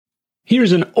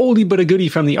Here's an oldie but a goodie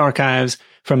from the archives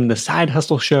from the Side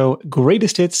Hustle Show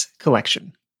Greatest Hits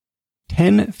collection.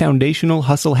 10 foundational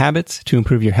hustle habits to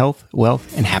improve your health,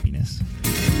 wealth, and happiness.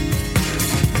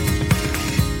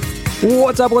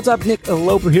 What's up? Nick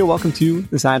Loper here. Welcome to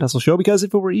the Side Hustle Show, because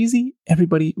if it were easy,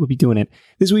 everybody would be doing it.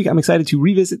 This week, I'm excited to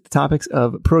revisit the topics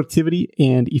of productivity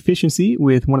and efficiency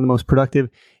with one of the most productive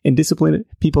and disciplined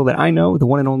people that I know, the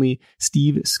one and only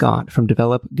Steve Scott from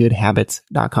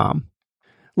developgoodhabits.com.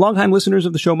 Longtime listeners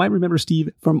of the show might remember Steve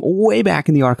from way back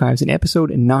in the archives in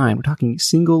episode 9. We're talking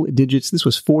single digits. This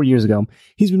was 4 years ago.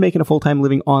 He's been making a full-time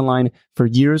living online for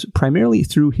years, primarily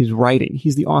through his writing.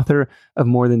 He's the author of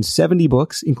more than 70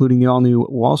 books, including the all-new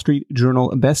Wall Street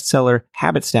Journal bestseller,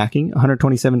 Habit Stacking,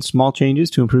 127 Small Changes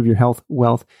to Improve Your Health,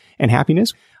 Wealth, and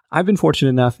Happiness. I've been fortunate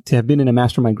enough to have been in a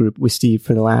mastermind group with Steve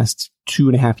for the last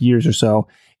 2.5 years or so.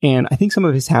 And I think some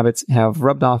of his habits have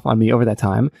rubbed off on me over that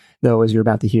time, though, as you're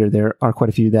about to hear, there are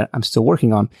quite a few that I'm still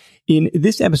working on. In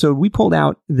this episode, we pulled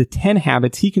out the 10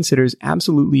 habits he considers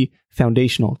absolutely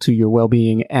foundational to your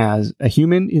well-being as a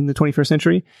human in the 21st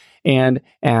century and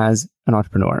as an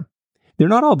entrepreneur. They're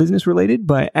not all business related,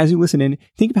 but as you listen in,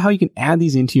 think of how you can add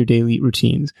these into your daily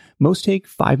routines. Most take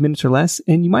 5 minutes or less,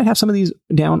 and you might have some of these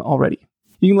down already.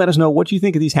 You can let us know what you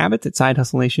think of these habits at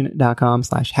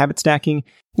sidehustlenation.com/habitstacking.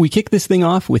 We kick this thing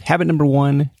off with habit number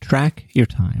 1, track your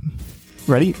time.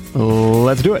 Ready?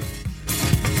 Let's do it.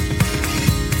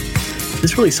 This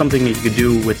is really something that you could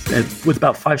do with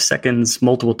about 5 seconds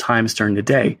multiple times during the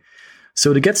day.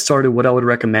 So to get started, what I would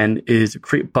recommend is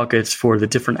create buckets for the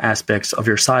different aspects of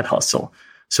your side hustle.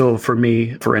 So for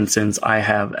me, for instance, I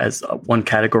have as one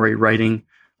category writing,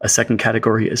 a second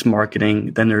category is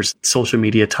marketing, then there's social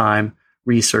media time,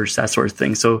 research, that sort of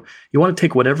thing. So you want to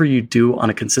take whatever you do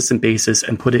on a consistent basis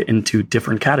and put it into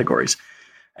different categories.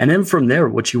 And then from there,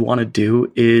 what you want to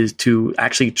do is to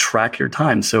actually track your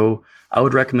time. So I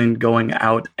would recommend going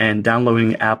out and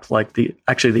downloading an app like the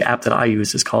app that I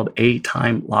use is called A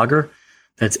Time Logger.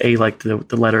 That's A like the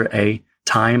letter A,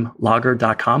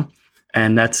 timelogger.com.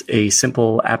 And that's a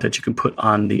simple app that you can put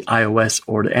on the iOS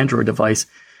or the Android device.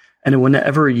 And then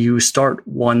whenever you start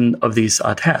one of these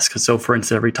tasks, so for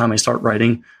instance, every time I start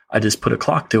writing, I just put a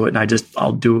clock to it, and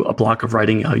I'll do a block of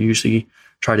writing. I'll usually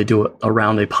try to do it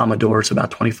around a Pomodoro, so about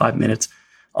 25 minutes.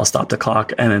 I'll stop the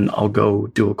clock, and then I'll go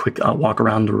do a quick walk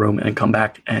around the room and come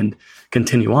back and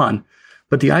continue on.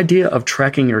 But the idea of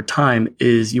tracking your time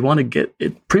is you want to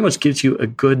it pretty much gives you a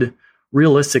good,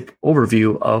 realistic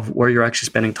overview of where you're actually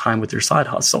spending time with your side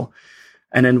hustle.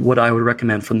 And then what I would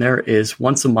recommend from there is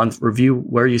once a month, review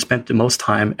where you spent the most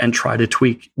time and try to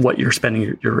tweak what you're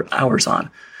spending your hours on.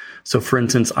 So for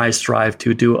instance, I strive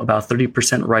to do about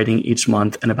 30% writing each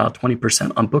month and about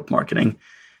 20% on book marketing.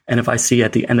 And if I see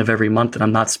at the end of every month that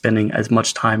I'm not spending as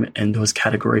much time in those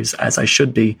categories as I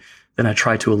should be, then I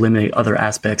try to eliminate other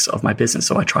aspects of my business.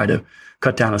 So I try to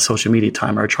cut down on social media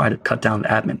time, or I try to cut down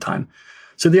admin time.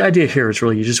 So the idea here is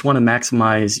really you just want to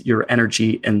maximize your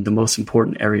energy in the most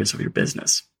important areas of your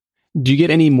business. Do you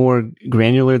get any more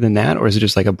granular than that? Or is it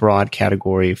just like a broad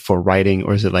category for writing?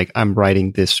 Or is it like I'm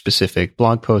writing this specific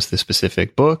blog post, this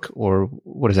specific book? Or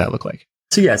what does that look like?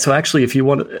 So actually, if you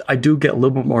want, I do get a little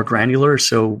bit more granular.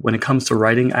 So when it comes to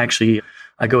writing, I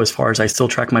go as far as I still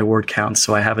track my word count.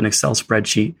 So I have an Excel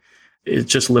spreadsheet.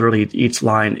 It's just literally each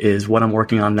line is what I'm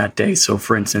working on that day. So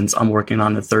for instance, I'm working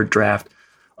on the third draft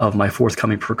of my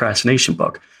forthcoming procrastination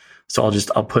book. So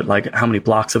I'll put like how many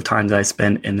blocks of time that I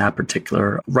spend in that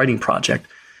particular writing project.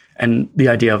 And the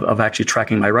idea of actually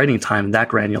tracking my writing time that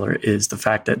granular is the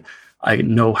fact that I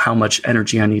know how much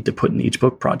energy I need to put in each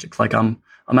book project. Like I'm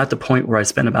at the point where I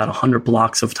spend about 100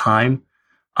 blocks of time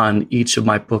on each of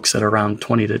my books at around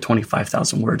 20 to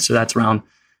 25,000 words. So that's around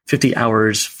 50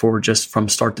 hours for just from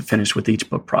start to finish with each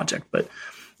book project. But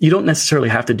you don't necessarily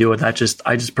have to do it. I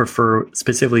just prefer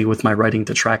specifically with my writing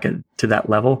to track it to that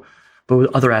level. But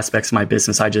with other aspects of my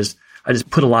business, I just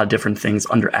put a lot of different things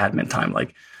under admin time,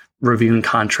 like reviewing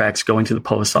contracts, going to the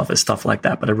post office, stuff like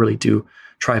that. But I really do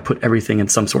try to put everything in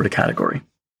some sort of category.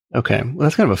 Okay. Well,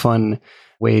 that's kind of a fun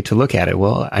way to look at it.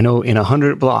 Well, I know in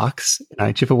 100 blocks, and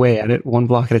I chip away at it one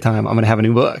block at a time, I'm going to have a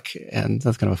new book. And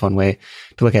that's kind of a fun way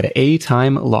to look at it.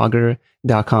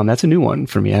 ATimeLogger.com. That's a new one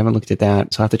for me. I haven't looked at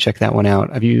that, so I have to check that one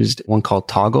out. I've used one called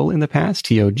Toggl in the past,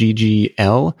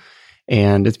 Toggl.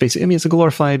 And it's basically, it's a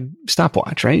glorified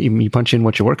stopwatch, right? You punch in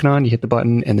what you're working on, you hit the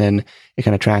button, and then it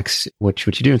kind of tracks what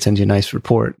you do and sends you a nice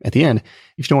report at the end.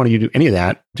 If you don't want to do any of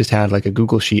that, just have like a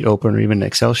Google sheet open or even an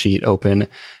Excel sheet open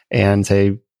and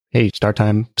say, hey, start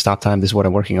time, stop time, this is what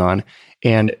I'm working on.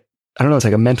 And I don't know, it's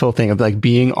like a mental thing of like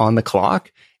being on the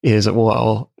clock is,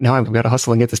 well, now I've got to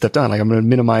hustle and get this stuff done. Like I'm going to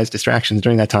minimize distractions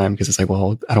during that time because it's like,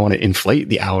 well, I don't want to inflate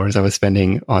the hours I was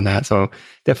spending on that. So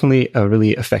definitely a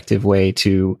really effective way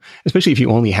to, especially if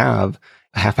you only have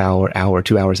a half hour,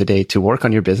 2 hours a day to work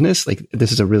on your business. Like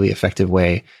this is a really effective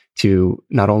way to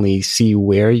not only see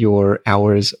where your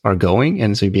hours are going,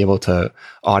 and so you'll be able to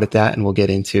audit that, and we'll get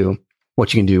into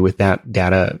what you can do with that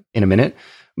data in a minute,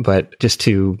 but just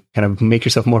to kind of make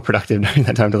yourself more productive during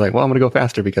that time to like, well, I'm going to go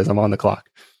faster because I'm on the clock.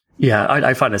 Yeah,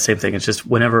 I find the same thing. It's just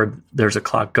whenever there's a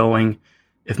clock going,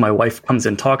 if my wife comes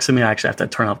and talks to me, I actually have to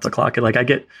turn off the clock. Like I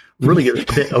get really a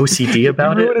bit OCD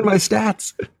about it. Ruining my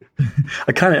stats.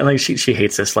 I kind of like she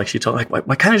hates this. Like she told like,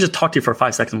 why can't I just talk to you for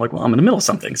 5 seconds? I'm like, well, I'm in the middle of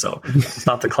something, so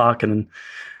stop the clock. And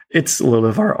it's a little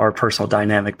bit of our personal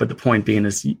dynamic. But the point being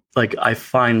is, like I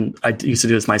find I used to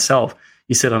do this myself.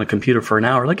 You sit on a computer for an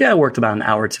hour. Like, yeah, I worked about an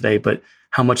hour today, but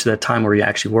how much of that time were you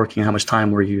actually working? How much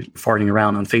time were you farting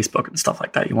around on Facebook and stuff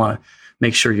like that? You want to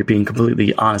make sure you're being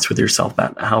completely honest with yourself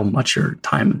about how much your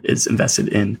time is invested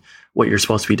in what you're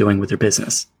supposed to be doing with your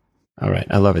business. All right.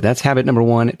 I love it. That's habit number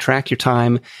 1, track your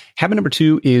time. Habit number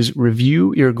 2 is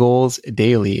review your goals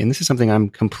daily. And this is something I'm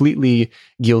completely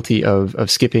guilty of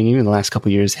skipping. Even the last couple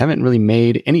of years, haven't really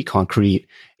made any concrete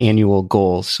annual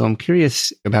goals. So I'm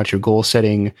curious about your goal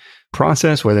setting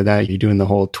process, whether that you're doing the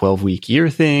whole 12-week year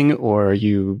thing, or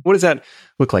what does that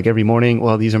look like every morning?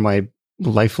 Well, these are my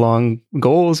lifelong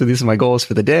goals, or these are my goals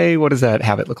for the day. What does that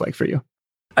habit look like for you?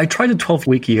 I tried a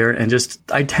 12-week year, and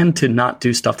I tend to not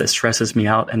do stuff that stresses me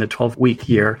out. And the 12-week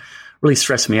year really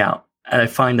stressed me out. And I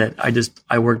find that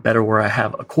I work better where I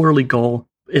have a quarterly goal.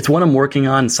 It's what I'm working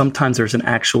on. Sometimes there's an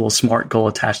actual SMART goal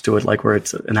attached to it, like where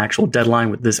it's an actual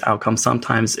deadline with this outcome.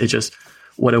 Sometimes it's just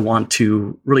what I want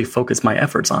to really focus my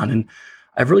efforts on. And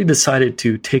I've really decided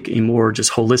to take a more just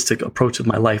holistic approach with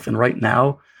my life. And right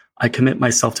now, I commit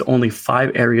myself to only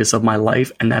 5 areas of my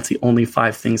life, and that's the only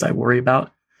 5 things I worry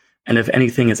about. And if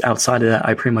anything is outside of that,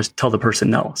 I pretty much tell the person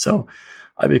no. So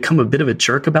I become a bit of a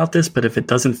jerk about this, but if it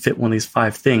doesn't fit one of these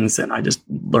 5 things, then I just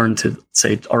learn to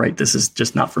say, all right, this is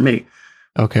just not for me.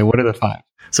 Okay, what are the 5?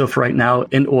 So for right now,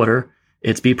 in order,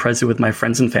 it's be present with my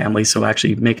friends and family. So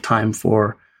actually make time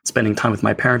for spending time with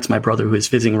my parents, my brother who is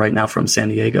visiting right now from San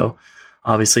Diego,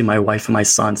 obviously my wife and my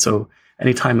son. So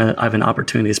anytime I have an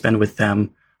opportunity to spend with them,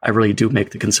 I really do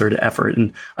make the concerted effort.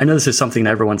 And I know this is something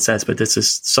that everyone says, but this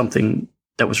is something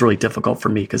that was really difficult for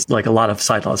me because like a lot of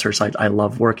side hustlers, I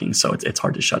love working. So it's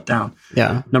hard to shut down.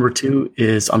 Yeah. Number 2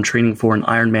 is I'm training for an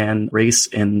Ironman race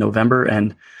in November,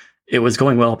 and it was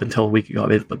going well up until a week ago,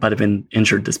 but I've been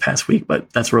injured this past week,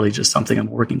 but that's really just something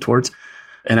I'm working towards.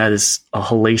 And that is a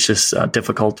hellacious,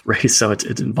 difficult race. So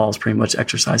it involves pretty much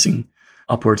exercising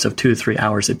upwards of 2 to 3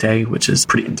 hours a day, which is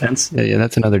pretty intense. Yeah,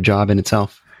 that's another job in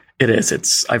itself. It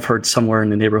is. I've heard somewhere in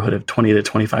the neighborhood of 20 to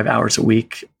 25 hours a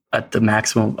week at the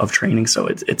maximum of training. So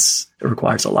it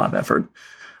requires a lot of effort.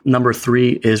 Number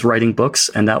 3 is writing books.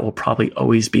 And that will probably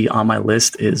always be on my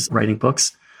list, is writing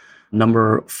books.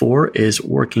 Number 4 is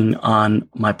working on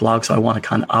my blog. So I want to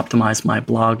kind of optimize my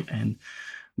blog and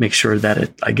make sure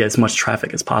that I get as much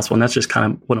traffic as possible. And that's just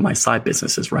kind of one of my side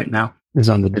businesses right now. Is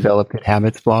on the Develop Good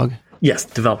Habits blog? Yes,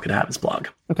 Develop Good Habits blog.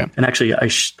 Okay. And actually,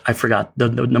 I forgot, the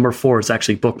number 4 is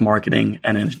actually book marketing,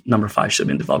 and then number 5 should have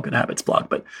been Develop Good Habits blog.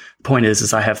 But the point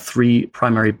is I have 3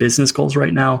 primary business goals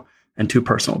right now and 2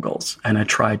 personal goals. And I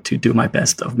try to do my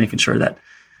best of making sure that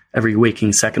every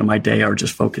waking second of my day are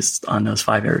just focused on those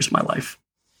 5 areas of my life.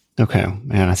 Okay.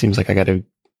 Man, it seems like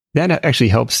that actually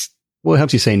helps. Well, it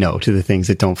helps you say no to the things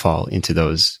that don't fall into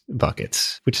those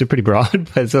buckets, which are pretty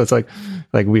broad. But so it's like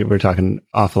we were talking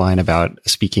offline about a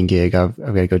speaking gig I've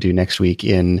got to go do next week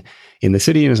in the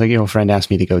city. And it was like, a friend asked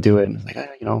me to go do it. And I was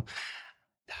like,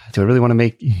 do I really want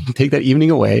to take that evening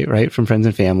away, right, from friends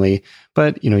and family?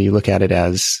 But, you look at it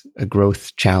as a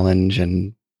growth challenge,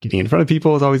 and getting in front of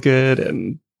people is always good,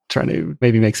 and trying to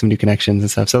maybe make some new connections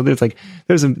and stuff. So there's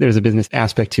a business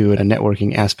aspect to it, a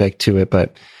networking aspect to it,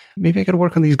 but maybe I got to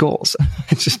work on these goals.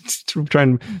 Just to try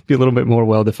and be a little bit more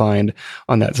well-defined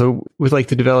on that. So with like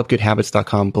the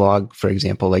developgoodhabits.com blog, for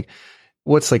example,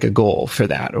 what's like a goal for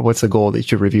that? Or what's the goal that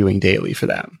you're reviewing daily for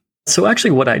that? So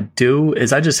actually what I do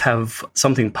is I just have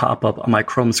something pop up on my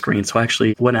Chrome screen. So I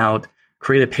actually went out,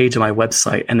 create a page on my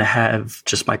website, and have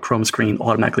just my Chrome screen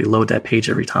automatically load that page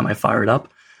every time I fire it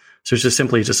up. So it's just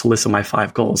simply just a list of my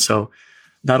 5 goals. So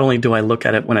not only do I look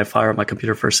at it when I fire up my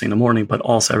computer first thing in the morning, but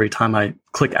also every time I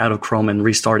click out of Chrome and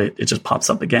restart it, it just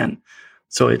pops up again.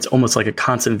 So it's almost like a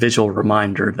constant visual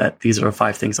reminder that these are the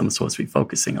 5 things I'm supposed to be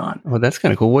focusing on. Oh, that's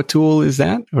kind of cool. What tool is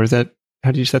that? Or is that,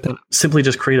 how do you set that up? Simply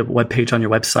just create a web page on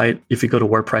your website. If you go to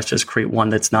WordPress, just create one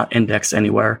that's not indexed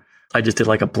anywhere. I just did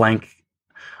like a blank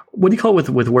what do you call it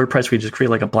with WordPress? We just create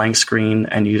like a blank screen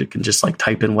and you can just like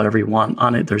type in whatever you want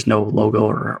on it. There's no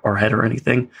logo or header or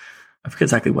anything. I forget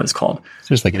exactly what it's called. It's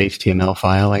just like an HTML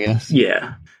file, I guess.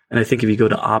 Yeah. And I think if you go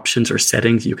to options or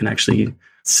settings, you can actually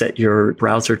set your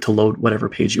browser to load whatever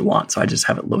page you want. So I just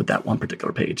have it load that one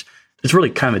particular page. It's really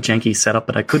kind of a janky setup,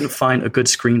 but I couldn't find a good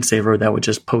screensaver that would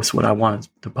just post what I wanted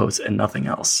to post and nothing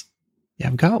else. Yeah,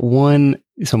 I've got one.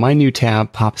 So my new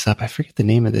tab pops up. I forget the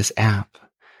name of this app.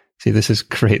 See, this is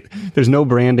great. There's no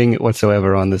branding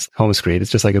whatsoever on this home screen.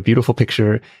 It's just like a beautiful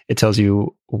picture. It tells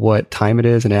you what time it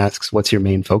is and asks, what's your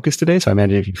main focus today? So I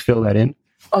imagine if you fill that in.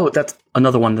 Oh, that's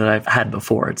another one that I've had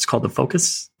before. It's called the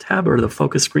Focus tab or the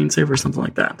Focus screensaver or something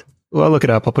like that. Well, I'll look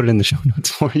it up. I'll put it in the show notes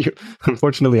for you.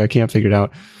 Unfortunately, I can't figure it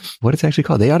out what it's actually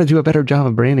called. They ought to do a better job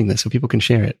of branding this so people can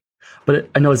share it. But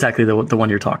I know exactly the one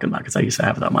you're talking about because I used to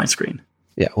have it on my screen.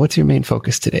 Yeah, what's your main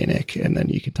focus today, Nick? And then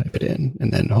you can type it in.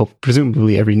 And then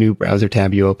presumably every new browser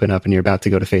tab you open up and you're about to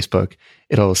go to Facebook,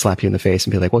 it'll slap you in the face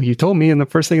and be like, well, you told me in the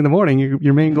first thing in the morning,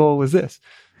 your main goal was this.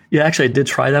 Yeah, actually, I did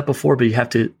try that before, but you have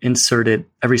to insert it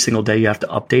every single day. You have to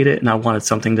update it. And I wanted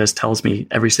something that tells me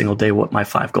every single day what my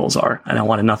 5 goals are. And I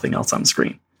wanted nothing else on the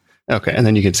screen. Okay. And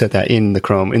then you can set that in the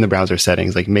Chrome, in the browser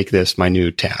settings, like make this my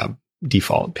new tab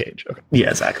default page. Okay. Yeah,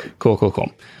 exactly. Cool.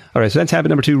 All right. So that's habit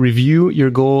number 2. Review your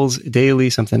goals daily.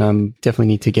 Something I'm definitely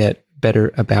need to get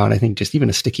better about. I think just even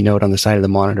a sticky note on the side of the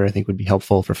monitor, I think would be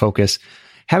helpful for focus.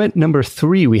 Habit number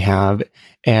 3 we have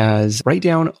as write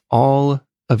down all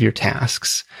of your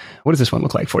tasks. What does this one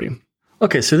look like for you?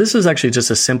 Okay, so this is actually just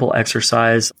a simple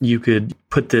exercise. You could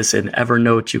put this in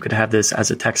Evernote. You could have this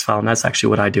as a text file. And that's actually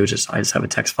what I do. I just have a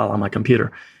text file on my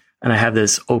computer and I have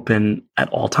this open at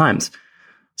all times.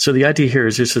 So the idea here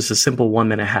is just a simple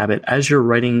 1-minute habit. As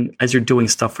you're doing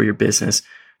stuff for your business,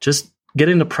 just get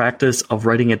into practice of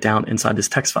writing it down inside this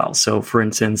text file. So for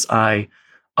instance, I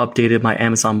updated my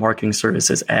Amazon Marketing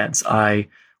Services ads. I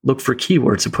looked for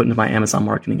keywords to put into my Amazon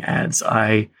marketing ads.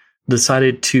 I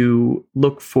decided to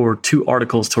look for 2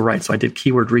 articles to write. So I did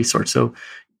keyword research. So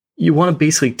you want to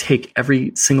basically take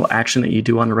every single action that you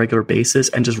do on a regular basis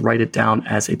and just write it down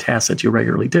as a task that you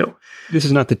regularly do. This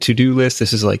is not the to-do list.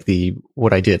 This is like the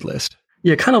what I did list.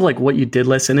 Yeah, kind of like what you did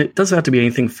list. And it doesn't have to be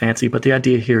anything fancy, but the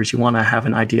idea here is you want to have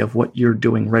an idea of what you're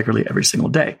doing regularly every single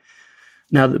day.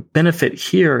 Now, the benefit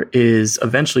here is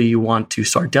eventually you want to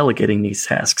start delegating these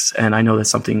tasks. And I know that's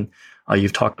something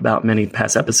you've talked about in many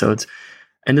past episodes.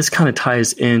 And this kind of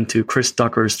ties into Chris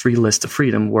Ducker's 3 lists of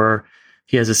freedom, where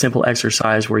he has a simple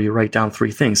exercise where you write down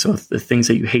 3 things. So the things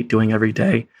that you hate doing every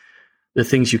day, the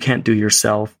things you can't do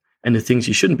yourself, and the things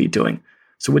you shouldn't be doing.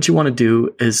 So what you want to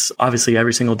do is obviously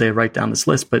every single day write down this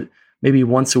list, but maybe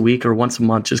once a week or once a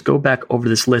month, just go back over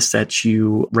this list that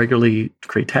you regularly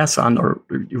create tasks on or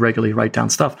you regularly write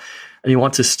down stuff. And you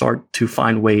want to start to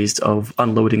find ways of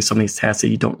unloading some of these tasks that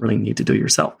you don't really need to do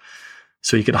yourself.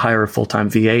 So you could hire a full-time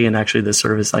VA, and actually the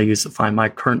service I use to find my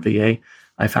current VA,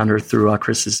 I found her through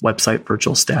Chris's website,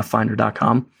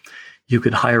 virtualstafffinder.com. You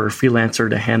could hire a freelancer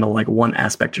to handle like one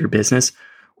aspect of your business,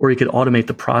 or you could automate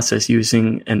the process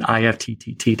using an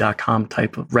ifttt.com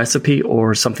type of recipe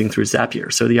or something through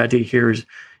Zapier. So the idea here is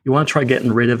you want to try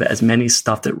getting rid of as many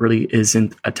stuff that really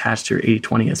isn't attached to your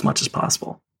 80/20 as much as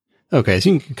possible. Okay,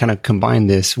 so you can kind of combine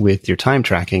this with your time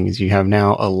tracking as you have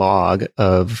now a log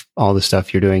of all the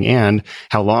stuff you're doing and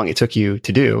how long it took you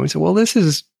to do. And so, well, this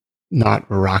is not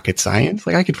rocket science.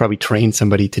 Like I could probably train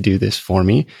somebody to do this for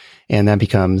me, and that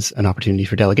becomes an opportunity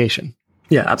for delegation.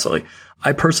 Yeah, absolutely.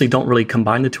 I personally don't really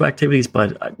combine the 2 activities,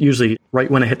 but usually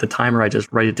right when I hit the timer, I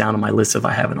just write it down on my list if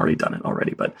I haven't already done it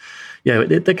already. But yeah,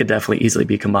 they could definitely easily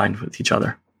be combined with each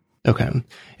other. Okay.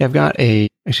 Yeah, I've got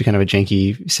actually kind of a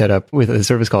janky setup with a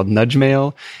service called Nudge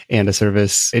Mail and a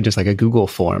service, just like a Google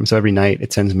form. So every night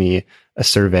it sends me a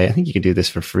survey. I think you can do this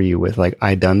for free with like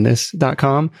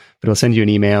iDoneThis.com, but it'll send you an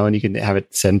email and you can have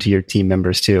it send to your team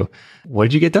members too. What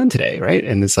did you get done today? Right.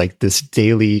 And it's like this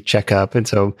daily checkup. And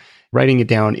so writing it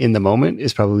down in the moment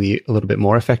is probably a little bit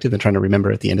more effective than trying to remember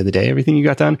at the end of the day everything you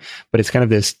got done. But it's kind of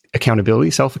this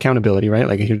accountability, self-accountability, right?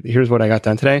 Like here's what I got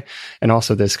done today. And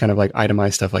also this kind of like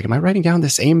itemized stuff. Like, am I writing down the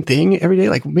same thing every day?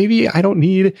 Like maybe I don't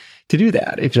need to do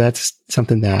that if that's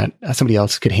something that somebody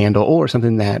else could handle or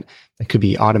something that could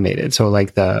be automated. So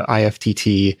like the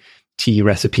IFTTT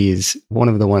recipes, one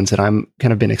of the ones that I'm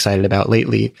kind of been excited about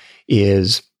lately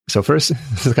is, so first,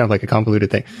 this is kind of like a convoluted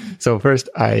thing. So first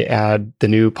I add the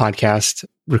new podcast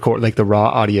record, like the raw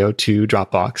audio to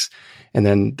Dropbox. And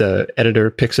then the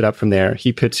editor picks it up from there.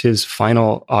 He puts his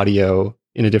final audio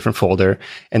in a different folder,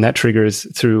 and that triggers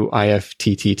through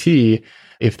IFTTT,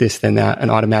 if this, then that, an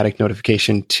automatic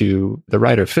notification to the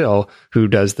writer, Phil, who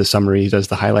does the summary, does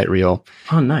the highlight reel.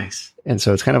 Oh, nice. And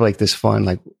so it's kind of like this fun,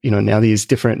 like, now these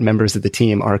different members of the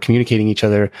team are communicating each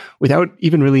other without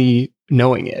even really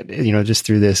knowing it, just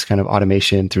through this kind of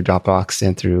automation through Dropbox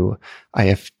and through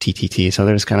IFTTT. So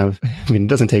there's kind of, it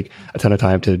doesn't take a ton of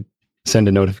time to send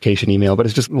a notification email, but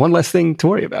it's just one less thing to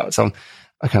worry about. So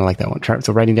I kind of like that one.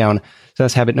 So writing down, so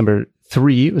that's habit number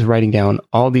 3, was writing down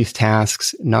all these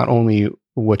tasks, not only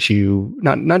what you,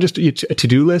 not just a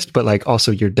to-do list, but like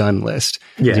also your done list.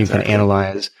 Yeah, you can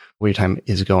analyze where your time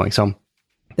is going. So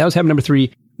that was habit number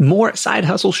 3. More Side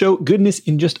Hustle Show goodness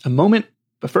in just a moment.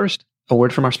 But first, a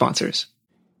word from our sponsors.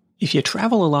 If you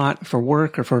travel a lot for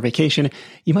work or for vacation,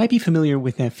 you might be familiar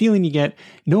with that feeling you get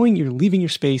knowing you're leaving your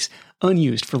space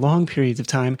unused for long periods of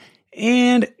time,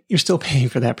 and you're still paying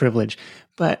for that privilege.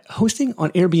 But hosting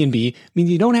on Airbnb means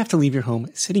you don't have to leave your home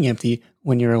sitting empty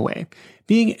when you're away.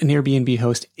 Being an Airbnb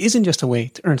host isn't just a way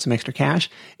to earn some extra cash.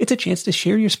 It's a chance to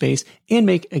share your space and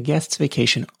make a guest's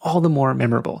vacation all the more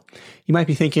memorable. You might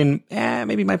be thinking,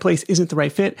 maybe my place isn't the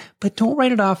right fit, but don't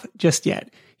write it off just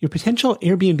yet. Your potential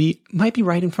Airbnb might be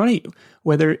right in front of you.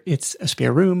 Whether it's a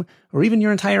spare room or even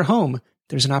your entire home,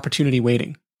 there's an opportunity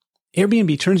waiting.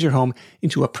 Airbnb turns your home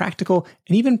into a practical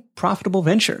and even profitable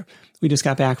venture. We just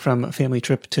got back from a family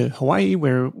trip to Hawaii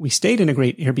where we stayed in a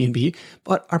great Airbnb,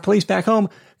 but our place back home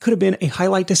could have been a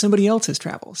highlight to somebody else's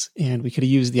travels, and we could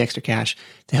have used the extra cash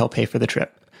to help pay for the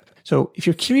trip. So if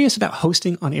you're curious about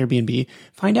hosting on Airbnb,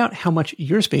 find out how much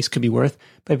your space could be worth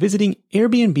by visiting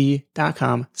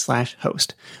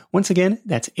airbnb.com/host. Once again,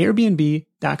 that's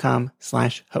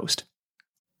airbnb.com/host.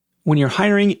 When you're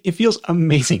hiring, it feels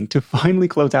amazing to finally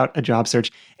close out a job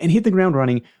search and hit the ground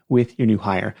running with your new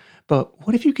hire. But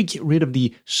what if you could get rid of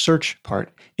the search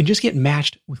part and just get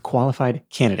matched with qualified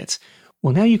candidates?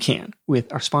 Well, now you can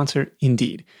with our sponsor,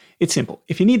 Indeed. It's simple.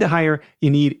 If you need to hire,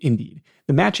 you need Indeed.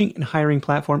 The matching and hiring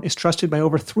platform is trusted by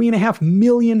over 3.5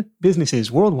 million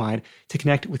businesses worldwide to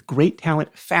connect with great talent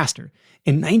faster.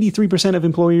 And 93% of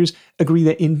employers agree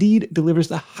that Indeed delivers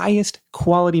the highest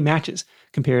quality matches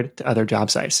compared to other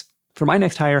job sites. For my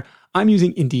next hire, I'm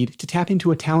using Indeed to tap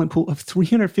into a talent pool of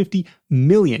 350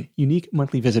 million unique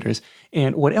monthly visitors.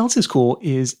 And what else is cool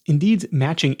is Indeed's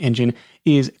matching engine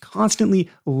is constantly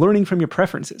learning from your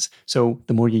preferences. So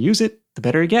the more you use it, the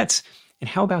better it gets. And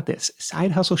how about this?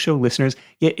 Side Hustle Show listeners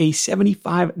get a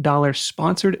 $75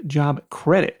 sponsored job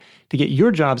credit to get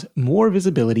your jobs more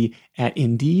visibility at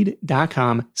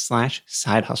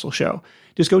Indeed.com/sidehustleshow.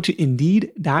 Just go to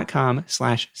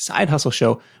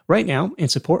Indeed.com/sidehustleshow right now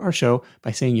and support our show by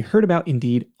saying you heard about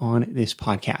Indeed on this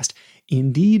podcast.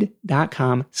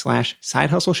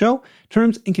 Indeed.com/sidehustleshow.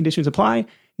 Terms and conditions apply.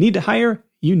 Need to hire?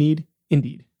 You need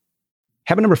Indeed.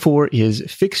 Habit number 4 is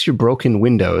fix your broken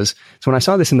windows. So when I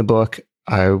saw this in the book,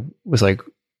 I was like,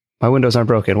 my windows aren't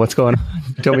broken. What's going on?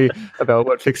 Tell me about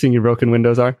what fixing your broken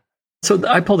windows are. So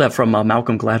I pulled that from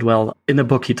Malcolm Gladwell. In the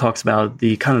book, he talks about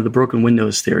the kind of the broken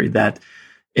windows theory that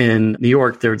in New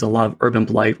York, there's a lot of urban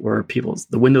blight where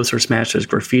the windows are smashed, there's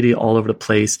graffiti all over the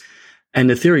place. And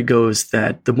the theory goes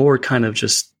that the more kind of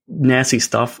just nasty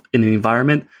stuff in the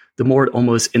environment, the more it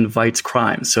almost invites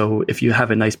crime. So if you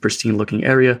have a nice, pristine looking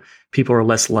area, people are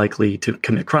less likely to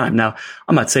commit crime. Now,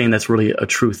 I'm not saying that's really a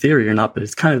true theory or not, but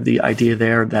it's kind of the idea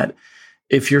there that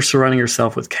if you're surrounding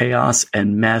yourself with chaos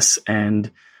and mess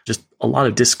and just a lot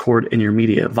of discord in your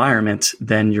immediate environment,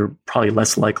 then you're probably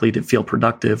less likely to feel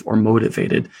productive or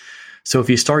motivated. So if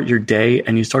you start your day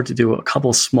and you start to do a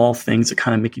couple small things that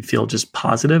kind of make you feel just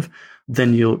positive,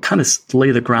 then you'll kind of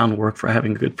lay the groundwork for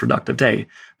having a good productive day.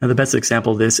 Now, the best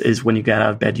example of this is when you get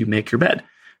out of bed, you make your bed.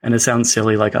 And it sounds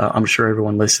silly, like I'm sure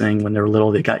everyone listening, when they were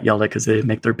little, they got yelled at because they didn't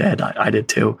make their bed. I did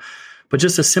too. But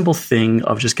just a simple thing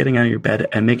of just getting out of your bed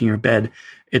and making your bed,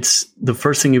 it's the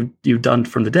first thing you've done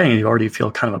from the day, and you already feel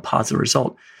kind of a positive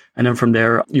result. And then from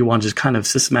there, you want to just kind of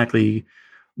systematically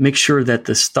make sure that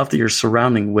the stuff that you're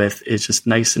surrounding with is just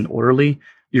nice and orderly.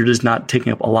 You're just not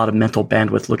taking up a lot of mental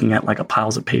bandwidth looking at like a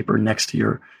piles of paper next to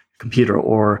your computer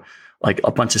or like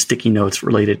a bunch of sticky notes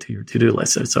related to your to-do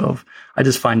list. So I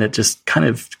just find that just kind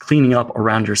of cleaning up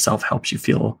around yourself helps you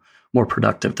feel more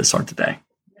productive to start the day.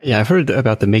 Yeah, I've heard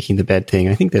about the making the bed thing.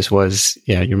 I think this was,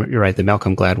 you're right, the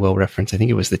Malcolm Gladwell reference. I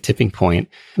think it was the tipping point.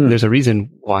 There's a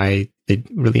reason why they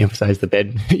really emphasize the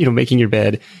bed, making your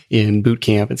bed in boot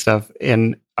camp and stuff.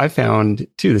 And I found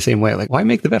too the same way, like, why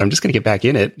make the bed? I'm just going to get back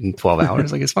in it in 12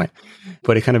 hours. Like, it's fine.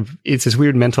 But it's this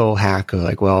weird mental hack of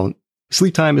like, well,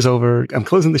 sleep time is over. I'm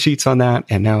closing the sheets on that.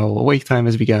 And now awake time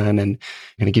has begun, and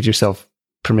it gives yourself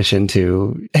permission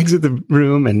to exit the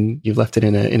room, and you've left it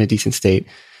in a decent state.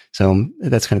 So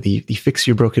that's kind of the fix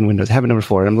your broken windows. Habit number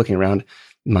 4. I'm looking around.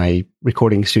 my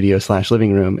recording studio /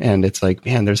 living room. And it's like,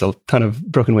 man, there's a ton of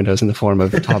broken windows in the form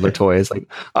of toddler toys like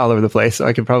all over the place. So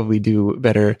I could probably do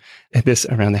better at this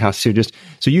around the house too. Just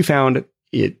so you found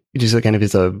it just kind of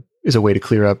is a way to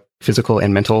clear up physical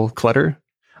and mental clutter.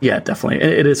 Yeah, definitely.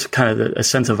 It is kind of a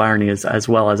sense of irony as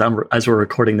well as we're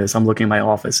recording this. I'm looking at my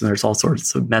office and there's all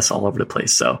sorts of mess all over the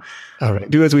place. So, all right,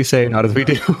 do as we say, not as we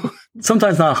do.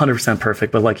 Sometimes not 100%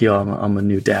 perfect, but like you, I'm a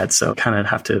new dad, so kind of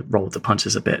have to roll with the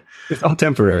punches a bit. It's all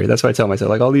temporary. That's what I tell myself.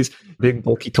 Like all these big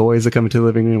bulky toys that come into the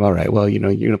living room. All right, well, you're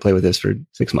going to play with this for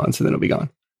 6 months and then it'll be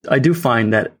gone. I do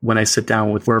find that when I sit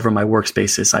down with wherever my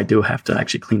workspace is, I do have to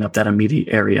actually clean up that immediate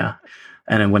area.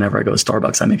 And then whenever I go to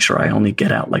Starbucks, I make sure I only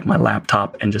get out like my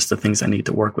laptop and just the things I need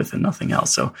to work with and nothing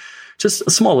else. So just a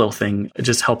small little thing. It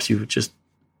just helps you just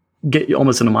get you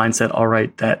almost in a mindset, all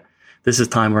right, that this is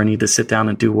time where I need to sit down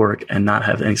and do work and not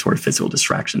have any sort of physical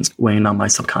distractions weighing on my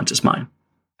subconscious mind.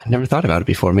 I never thought about it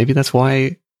before. Maybe that's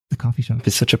why the coffee shop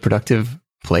is such a productive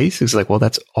place. It's like, well,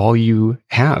 that's all you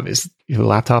have is your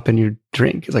laptop and your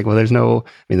drink. It's like, well, there's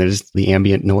the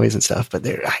ambient noise and stuff, but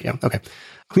yeah, okay.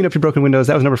 Clean up your broken windows.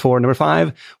 That was number 4. Number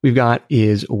 5 we've got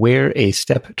is wear a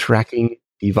step tracking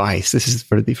device. This is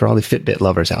for all the Fitbit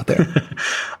lovers out there.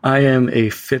 I am a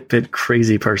Fitbit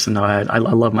crazy person. I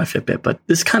love my Fitbit, but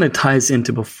this kind of ties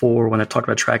into before when I talked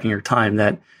about tracking your time,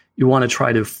 that you want to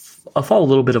try to follow a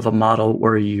little bit of a model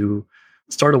where you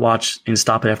start a watch and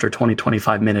stop it after 20,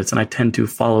 25 minutes. And I tend to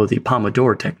follow the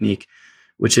Pomodoro technique,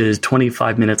 which is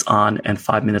 25 minutes on and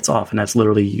 5 minutes off. And that's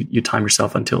literally you time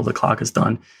yourself until the clock is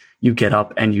done. You get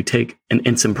up and you take an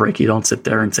instant break. You don't sit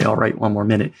there and say, all right, 1 more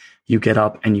minute. You get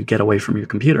up and you get away from your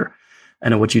computer.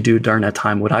 And then what you do during that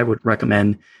time, what I would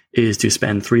recommend is to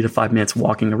spend 3 to 5 minutes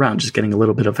walking around, just getting a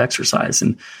little bit of exercise.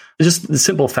 And just the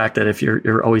simple fact that if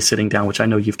you're always sitting down, which I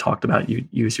know you've talked about, you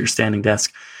use your standing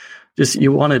desk, just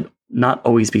you want to not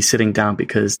always be sitting down,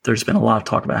 because there's been a lot of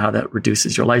talk about how that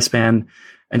reduces your lifespan.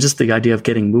 And just the idea of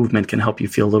getting movement can help you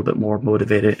feel a little bit more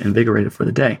motivated and invigorated for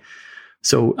the day.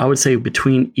 So I would say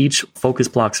between each focus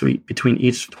block, so between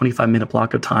each 25-minute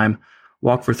block of time,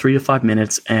 walk for 3 to 5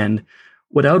 minutes. And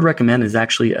what I would recommend is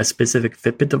actually a specific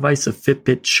Fitbit device, a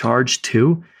Fitbit Charge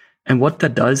 2. And what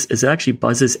that does is it actually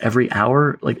buzzes every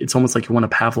hour. Like it's almost like you're one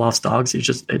of Pavlov's dogs.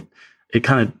 It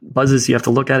kind of buzzes. You have to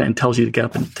look at it and tells you to get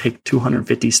up and take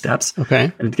 250 steps.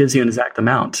 Okay. And it gives you an exact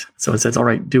amount. So it says, all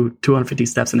right, do 250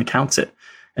 steps, and it counts it.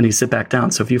 And you sit back down.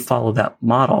 So if you follow that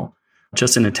model,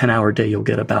 just in a 10-hour day, you'll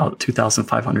get about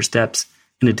 2,500 steps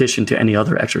in addition to any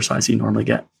other exercise you normally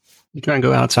get. You try and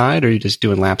go outside, or are you just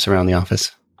doing laps around the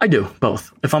office? I do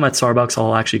both. If I'm at Starbucks,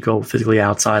 I'll actually go physically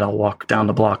outside. I'll walk down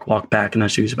the block, walk back, and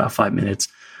that's usually about 5 minutes.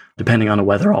 Depending on the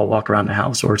weather, I'll walk around the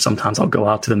house, or sometimes I'll go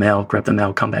out to the mail, grab the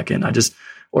mail, come back in.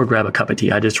 Or grab a cup of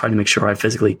tea. I just try to make sure I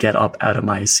physically get up out of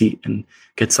my seat and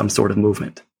get some sort of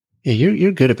movement. Yeah,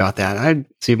 you're good about that. I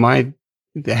see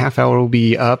the half hour will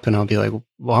be up and I'll be like,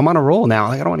 well, I'm on a roll now.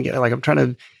 Like, I don't want to get like, I'm trying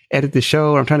to edit the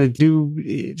show, or I'm trying to do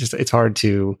it's hard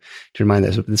to remind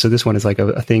this. So this one is like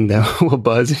a thing that will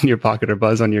buzz in your pocket or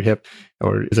buzz on your hip,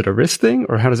 or is it a wrist thing,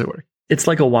 or how does it work? It's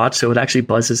like a watch. So it actually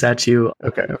buzzes at you.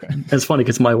 Okay. It's funny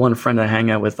because my one friend I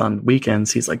hang out with on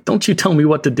weekends, he's like, don't you tell me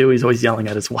what to do. He's always yelling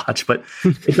at his watch, but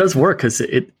it does work because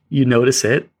you notice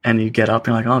it and you get up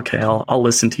and you're like, okay, I'll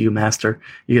listen to you, master.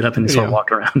 You get up and you start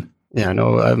walking around. Yeah,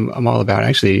 no, I'm all about it.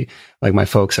 Actually, like my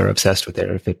folks are obsessed with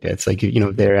their Fitbits. Like,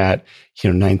 they're at,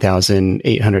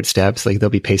 9,800 steps. Like they'll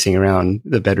be pacing around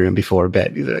the bedroom before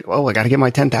bed. They're like, well, I got to get my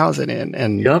 10,000 in.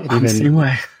 And yep, I'm the same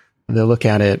way. They'll look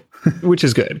at it, which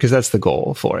is good because that's the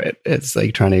goal for it. It's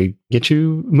like trying to get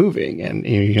you moving, and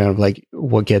you're kind of like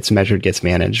what gets measured gets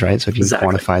managed, right? So if you can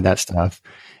quantify that stuff,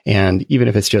 and even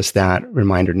if it's just that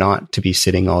reminder not to be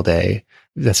sitting all day,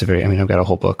 I've got a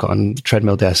whole book on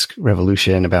treadmill desk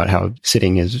revolution about how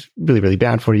sitting is really, really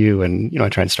bad for you. And, I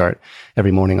try and start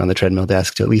every morning on the treadmill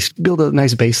desk to at least build a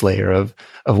nice base layer of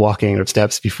walking or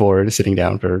steps before sitting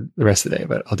down for the rest of the day.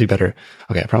 But I'll do better.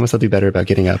 Okay. I promise I'll do better about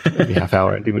getting up every half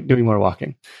hour and doing more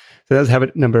walking. So that's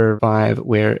habit number 5,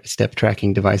 wear a step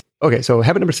tracking device. Okay. So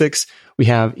habit number 6 we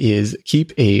have is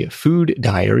keep a food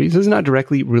diary. This is not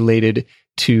directly related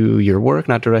to your work,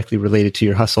 not directly related to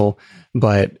your hustle,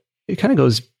 but it kind of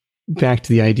goes back to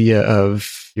the idea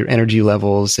of your energy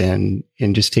levels and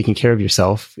just taking care of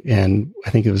yourself. And I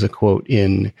think it was a quote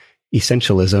in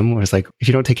Essentialism where it's like, if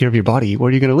you don't take care of your body, where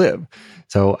are you going to live?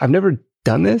 So I've never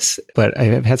done this, but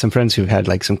I've had some friends who've had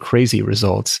like some crazy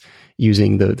results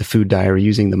using the food diary,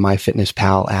 using the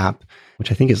MyFitnessPal app, which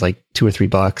I think is like $2 or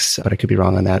 $3, but I could be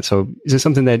wrong on that. So is this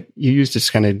something that you use to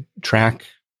just kind of track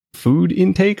food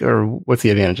intake, or what's the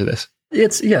advantage of this?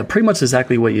 It's, yeah, pretty much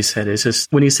exactly what you said. It's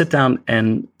just when you sit down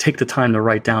and take the time to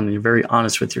write down and you're very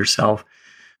honest with yourself,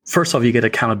 first off, you get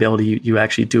accountability. You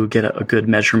actually do get a good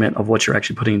measurement of what you're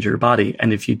actually putting into your body.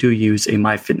 And if you do use a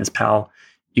MyFitnessPal,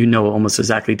 you know almost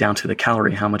exactly down to the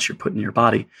calorie how much you're putting in your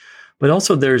body. But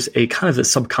also there's a kind of a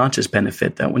subconscious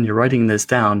benefit that when you're writing this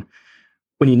down,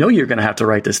 when you know you're going to have to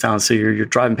write this down, so you're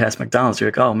driving past McDonald's, you're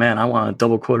like, oh man, I want a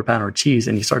double quarter pounder of cheese.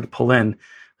 And you start to pull in,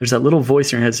 there's that little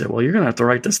voice in your head that says, well, you're going to have to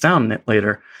write this down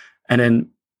later. And then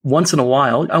once in a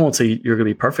while, I won't say you're going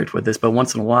to be perfect with this, but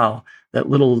once in a while, that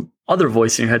little other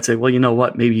voice in your head say, well, you know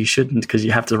what, maybe you shouldn't because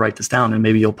you have to write this down and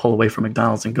maybe you'll pull away from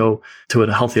McDonald's and go to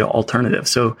a healthier alternative.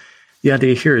 So the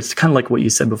idea here is kind of like what you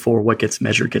said before, what gets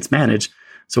measured gets managed.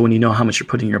 So when you know how much you're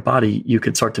putting in your body, you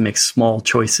could start to make small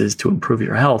choices to improve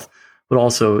your health, but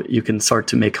also you can start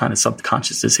to make kind of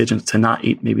subconscious decisions to not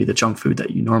eat maybe the junk food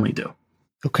that you normally do.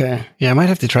 Okay. Yeah, I might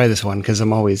have to try this one because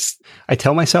I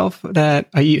tell myself that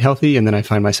I eat healthy and then I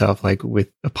find myself like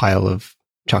with a pile of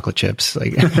chocolate chips,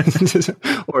 like,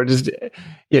 or just,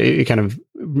 yeah, it kind of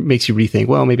makes you rethink,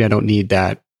 well, maybe I don't need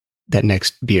that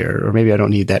next beer, or maybe I don't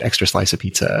need that extra slice of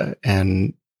pizza.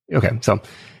 And okay, so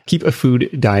keep a food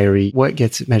diary. What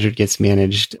gets measured gets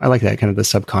managed. I like that kind of the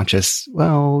subconscious.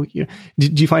 Well, do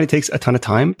you find it takes a ton of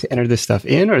time to enter this stuff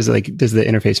in, or is it like, does the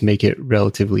interface make it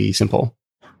relatively simple?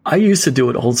 I used to do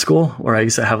it old school, where I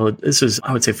used to have this was,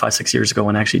 I would say 5-6 years ago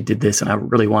when I actually did this, and I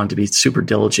really wanted to be super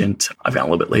diligent. I've gotten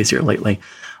a little bit lazier lately,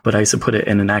 but I used to put it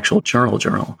in an actual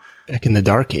journal. Back in the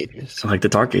dark ages. Like the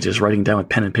dark ages, writing down with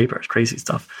pen and paper. It's crazy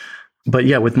stuff. But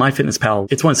yeah, with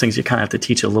MyFitnessPal, it's one of those things you kind of have to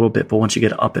teach a little bit, but once you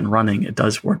get up and running, it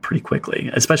does work pretty quickly,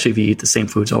 especially if you eat the same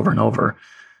foods over and over.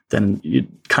 Then you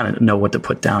kind of know what to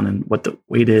put down and what the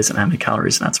weight is and how many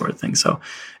calories and that sort of thing. So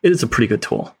it is a pretty good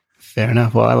tool. Fair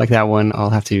enough. Well, I like that one.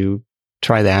 I'll have to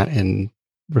try that and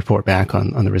report back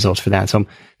on the results for that. So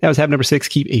that was habit number 6,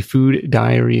 keep a food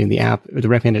diary. In the app, the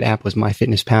recommended app was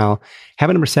MyFitnessPal.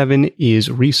 Habit number 7 is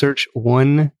research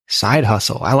one side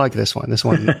hustle. I like this one. This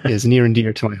one is near and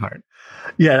dear to my heart.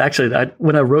 Yeah, actually,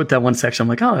 when I wrote that one section, I'm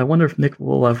like, oh, I wonder if Nick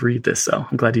will read this. So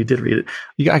I'm glad you did read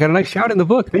it. I got a nice shout in the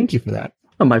book. Thank you for that.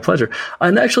 Oh, my pleasure.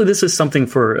 And actually, this is something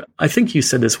I think you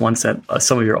said this once, that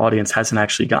some of your audience hasn't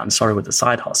actually gotten started with the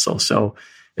side hustle. So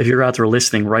if you're out there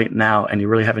listening right now and you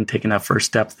really haven't taken that first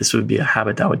step, this would be a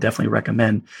habit that I would definitely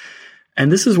recommend.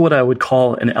 And this is what I would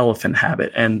call an elephant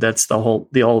habit. And that's the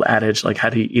old adage, like, how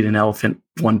do you eat an elephant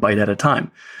one bite at a time?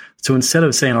 So instead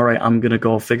of saying, all right, I'm going to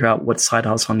go figure out what side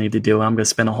hustle I need to do, I'm going to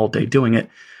spend a whole day doing it.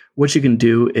 What you can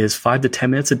do is 5 to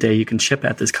 10 minutes a day, you can chip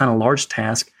at this kind of large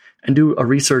task and do a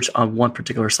research on one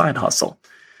particular side hustle.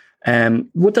 And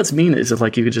what that's mean is that,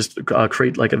 like, you could just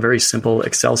create like a very simple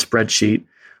Excel spreadsheet,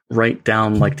 write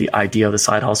down like the idea of the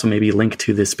side hustle, maybe link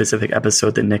to this specific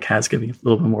episode that Nick has, giving a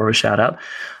little bit more of a shout out.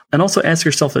 And also ask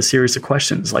yourself a series of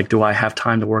questions like, do I have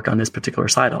time to work on this particular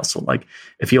side hustle? Like,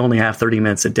 if you only have 30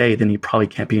 minutes a day, then you probably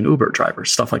can't be an Uber driver,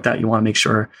 stuff like that. You want to make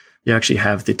sure you actually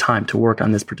have the time to work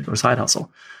on this particular side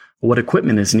hustle. What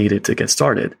equipment is needed to get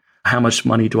started? How much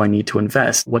money do I need to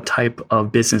invest? What type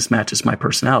of business matches my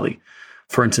personality?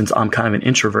 For instance, I'm kind of an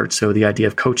introvert, so the idea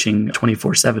of coaching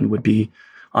 24/7 would be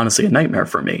honestly a nightmare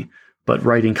for me, but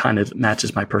writing kind of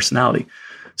matches my personality.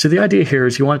 So the idea here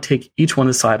is you want to take each one of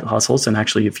the side hustles, and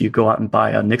actually if you go out and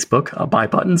buy Nick's book, Buy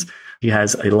Buttons, he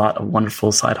has a lot of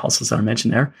wonderful side hustles that are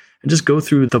mentioned there, and just go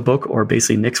through the book or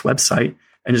basically Nick's website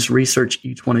and just research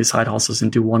each one of these side hustles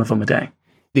and do one of them a day.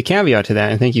 The caveat to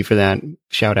that, and thank you for that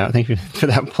shout out, thank you for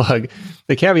that plug.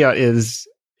 The caveat is,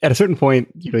 at a certain point,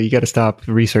 you got to stop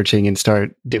researching and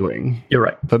start doing. You're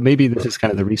right. But maybe this is kind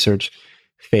of the research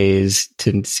phase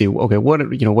to see, okay,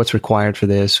 what's required for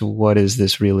this? What does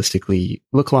this realistically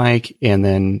look like? And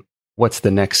then what's the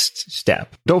next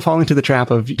step? Don't fall into the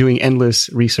trap of doing endless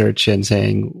research and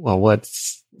saying, well,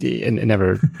 and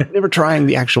never trying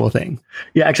the actual thing.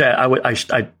 Yeah, actually,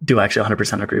 I do actually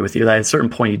 100% agree with you that at a certain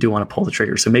point you do want to pull the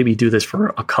trigger. So maybe do this for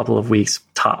a couple of weeks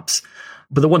tops.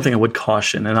 But the one thing I would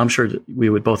caution, and I'm sure that we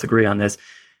would both agree on this,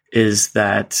 is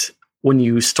that when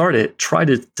you start it, try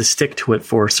to stick to it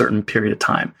for a certain period of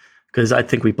time. Because I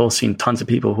think we've both seen tons of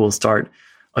people who will start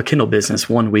a Kindle business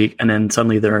one week and then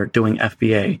suddenly they're doing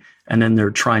FBA and then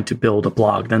they're trying to build a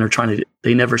blog. Then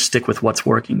they never stick with what's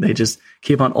working. They just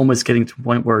keep on almost getting to a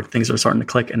point where things are starting to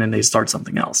click and then they start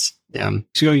something else. Yeah.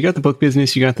 So you got the book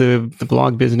business, you got the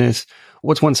blog business.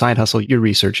 What's one side hustle you're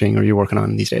researching or you're working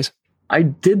on these days? I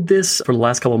did this for the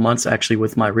last couple of months actually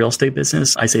with my real estate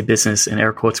business. I say business in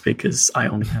air quotes because I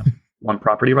only have one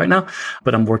property right now,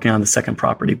 but I'm working on the second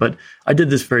property. But I did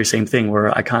this very same thing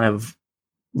where I kind of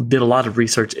did a lot of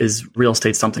research. Is real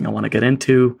estate something I want to get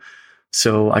into?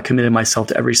 So I committed myself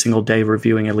to every single day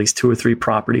reviewing at least 2 or 3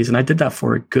 properties. And I did that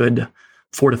for a good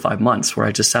 4 to 5 months, where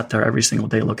I just sat there every single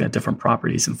day looking at different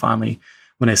properties. And finally,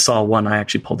 when I saw one, I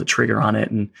actually pulled the trigger on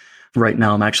it. And right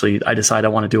now I decided I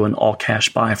want to do an all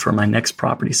cash buy for my next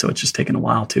property. So it's just taken a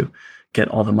while to get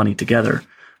all the money together.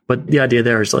 But the idea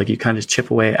there is like you kind of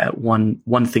chip away at one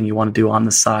thing you want to do on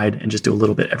the side and just do a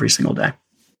little bit every single day.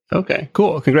 Okay,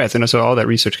 cool. Congrats. And so all that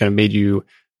research kind of made you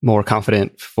more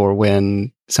confident for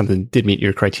when something did meet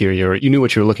your criteria, or you knew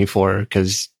what you were looking for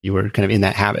because you were kind of in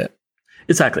that habit.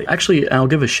 Exactly. Actually, I'll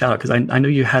give a shout out because I know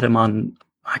you had him on,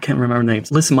 I can't remember the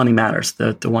names, Listen Money Matters,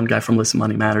 the one guy from Listen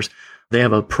Money Matters. They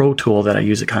have a pro tool that I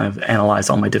use to kind of analyze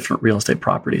all my different real estate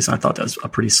properties. And I thought that was a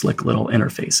pretty slick little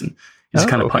interface. And you just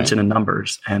kind of punch in the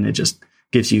numbers and it just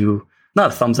gives you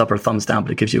not a thumbs up or thumbs down,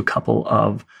 but it gives you a couple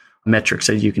of metrics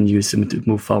that you can use to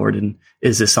move forward. And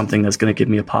is this something that's going to give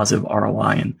me a positive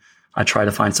ROI? And I try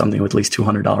to find something with at least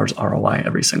 $200 ROI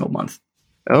every single month.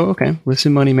 Oh, okay.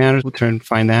 Listen Money Matters. We'll try and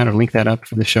find that or link that up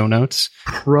for the show notes.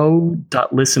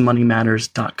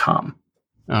 pro.listenmoneymatters.com.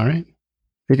 All right.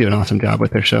 They do an awesome job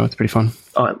with their show. It's pretty fun.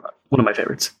 Oh, one of my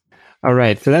favorites. All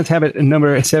right. So that's habit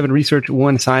number 7, research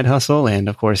 1 side hustle. And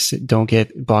of course, don't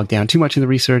get bogged down too much in the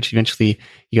research. Eventually,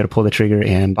 you got to pull the trigger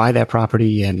and buy that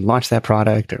property and launch that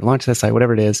product or launch that site,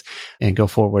 whatever it is, and go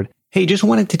forward. Hey, just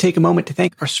wanted to take a moment to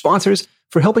thank our sponsors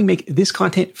for helping make this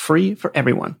content free for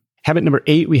everyone. Habit number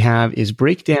 8 we have is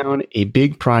break down a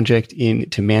big project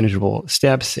into manageable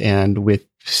steps. And with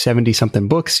 70-something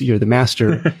books, you're the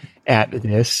master at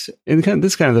this. And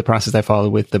this is kind of the process I follow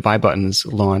with the Buy Buttons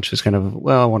launch. Is kind of,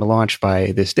 well, I want to launch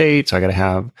by this date, so I got to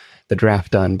have the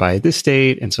draft done by this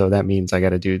date. And so that means I got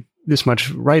to do this much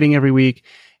writing every week.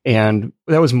 And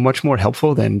that was much more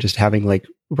helpful than just having like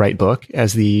write book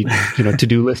as the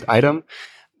to-do list item.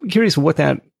 I'm curious what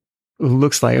that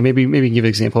looks like. Maybe give an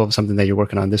example of something that you're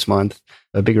working on this month,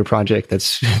 a bigger project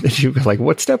that you like.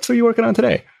 What steps are you working on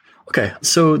today? Okay,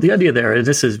 so the idea there,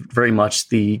 this is very much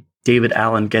the David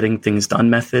Allen getting things done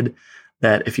method,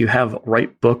 that if you have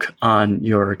write book on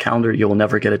your calendar, you'll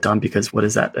never get it done because what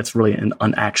is that? That's really an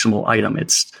unactionable item.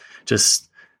 It's just,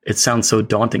 it sounds so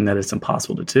daunting that it's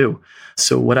impossible to do.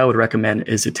 So what I would recommend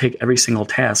is to take every single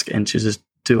task and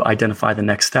to identify the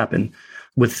next step. And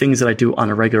with things that I do on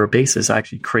a regular basis, I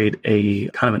actually create a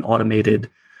kind of an automated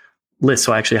list.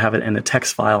 So I actually have it in a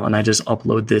text file and I just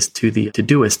upload this to the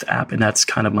Todoist app. And that's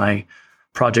kind of my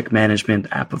project management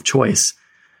app of choice.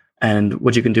 And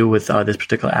what you can do with this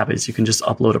particular app is you can just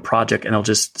upload a project and it'll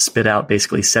just spit out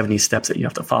basically 70 steps that you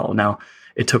have to follow. Now,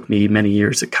 it took me many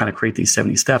years to kind of create these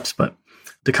 70 steps, but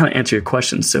to kind of answer your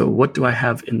question, so what do I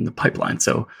have in the pipeline?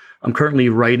 So I'm currently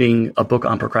writing a book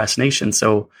on procrastination.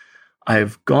 So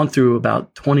I've gone through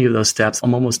about 20 of those steps.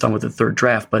 I'm almost done with the 3rd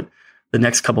draft, but the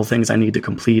next couple of things I need to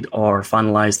complete are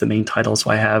finalize the main title.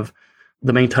 So I have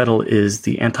the main title is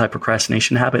The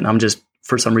Anti-Procrastination Habit. And I'm just,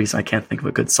 for some reason, I can't think of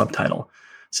a good subtitle.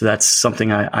 So that's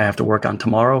something I have to work on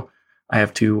tomorrow. I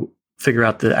have to figure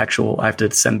out I have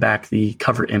to send back the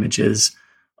cover images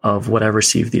of what I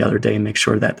received the other day and make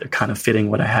sure that they're kind of fitting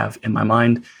what I have in my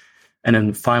mind. And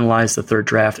then finalize the 3rd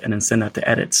draft and then send that to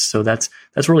edits. So that's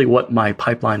really what my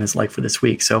pipeline is like for this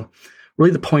week. So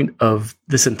really the point of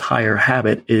this entire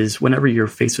habit is whenever you're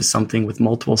faced with something with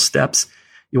multiple steps,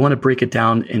 you want to break it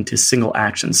down into single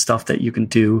action stuff that you can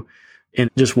do in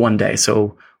just one day.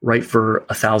 So write for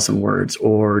 1,000 words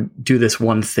or do this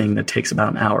one thing that takes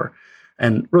about an hour.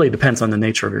 And really depends on the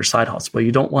nature of your side hustle. But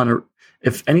you don't want to,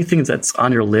 if anything that's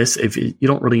on your list, if you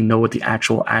don't really know what the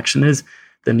actual action is,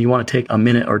 then you want to take a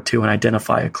minute or two and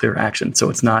identify a clear action. So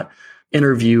it's not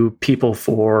interview people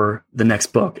for the next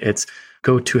book. It's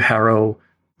go to Harrow,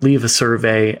 leave a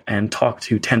survey, and talk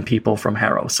to 10 people from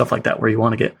Harrow, stuff like that, where you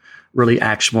want to get really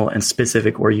actionable and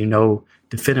specific, where you know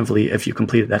definitively if you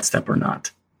completed that step or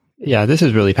not. Yeah, this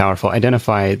is really powerful.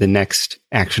 Identify the next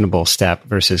actionable step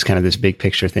versus kind of this big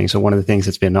picture thing. So one of the things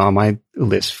that's been on my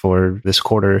list for this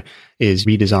quarter is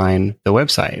redesign the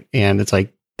website. And it's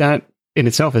like that in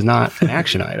itself is not an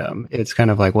action item. It's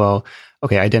kind of like, well,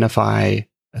 okay, identify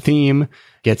a theme,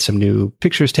 get some new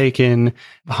pictures taken,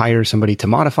 hire somebody to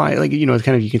modify. Like, it's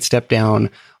kind of, you can step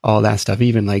down all that stuff,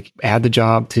 even like add the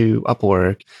job to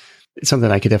Upwork. It's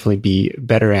something I could definitely be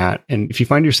better at. And if you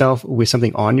find yourself with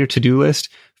something on your to-do list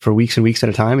for weeks and weeks at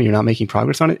a time and you're not making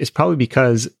progress on it, it's probably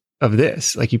because of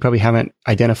this. Like you probably haven't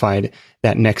identified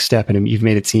that next step and you've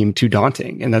made it seem too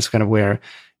daunting. And that's kind of where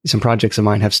some projects of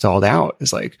mine have stalled out.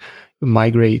 It's like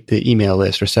migrate the email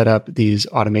list or set up these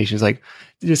automations. Like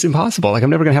it's impossible. Like I'm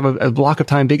never going to have a block of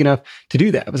time big enough to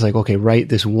do that. It was like, okay, write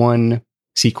this one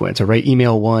sequence, or write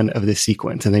email 1 of this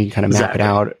sequence, and then you kind of map it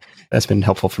out. That's been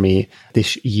helpful for me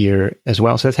this year as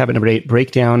well. So that's habit number 8,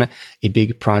 break down a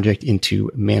big project into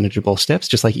manageable steps,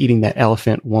 just like eating that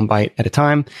elephant one bite at a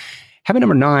time. Habit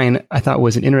number 9, I thought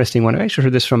was an interesting one. I actually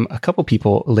heard this from a couple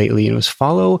people lately, and it was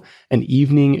follow an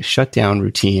evening shutdown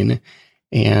routine.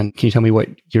 And can you tell me what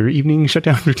your evening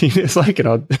shutdown routine is like? And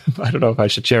I don't know if I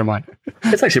should share mine.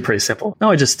 It's actually pretty simple.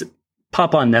 No, I just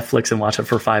pop on Netflix and watch it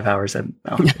for 5 hours. And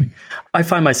I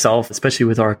find myself, especially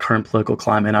with our current political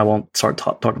climate, I won't start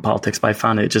talking politics, but I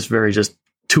found it just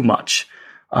too much.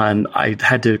 And I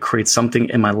had to create something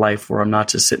in my life where I'm not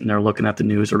just sitting there looking at the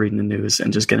news or reading the news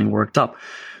and just getting worked up.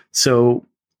 So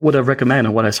what I recommend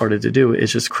and what I started to do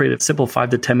is just create a simple 5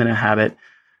 to 10 minute habit.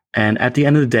 And at the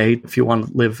end of the day, if you want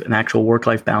to live an actual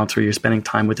work-life balance where you're spending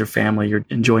time with your family, you're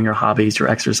enjoying your hobbies, you're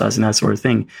exercising, that sort of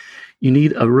thing, you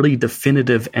need a really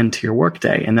definitive end to your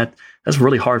workday. And that's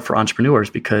really hard for entrepreneurs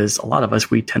because a lot of us,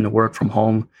 we tend to work from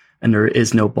home and there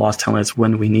is no boss telling us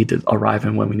when we need to arrive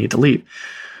and when we need to leave.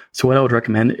 So what I would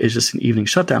recommend is just an evening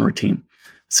shutdown routine.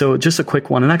 So just a quick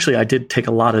one. And actually, I did take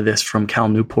a lot of this from Cal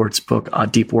Newport's book,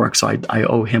 Deep Work. So I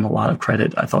owe him a lot of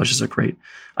credit. I thought it was just a great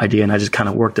idea. And I just kind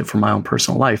of worked it for my own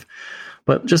personal life.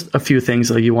 But just a few things.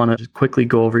 You want to quickly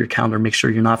go over your calendar, make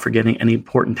sure you're not forgetting any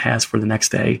important tasks for the next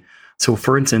day. So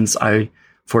for instance,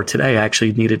 for today, I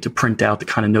actually needed to print out the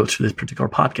kind of notes for this particular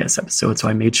podcast episode. So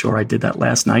I made sure I did that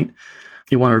last night.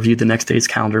 You want to review the next day's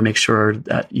calendar, make sure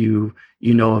that you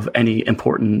know of any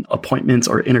important appointments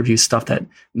or interview stuff that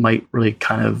might really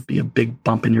kind of be a big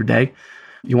bump in your day.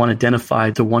 You want to identify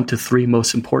the 1 to 3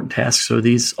 most important tasks. So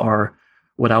these are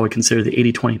what I would consider the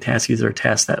 80-20 tasks. These are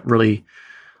tasks that really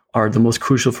are the most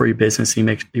crucial for your business.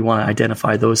 You want to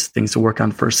identify those things to work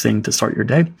on first thing to start your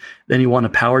day. Then you want to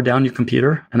power down your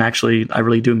computer. And actually, I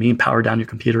really do mean power down your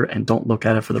computer and don't look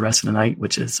at it for the rest of the night,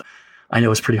 which is, I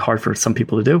know it's pretty hard for some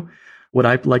people to do. What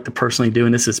I like to personally do,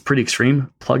 and this is pretty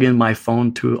extreme, plug in my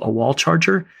phone to a wall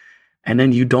charger, and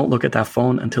then you don't look at that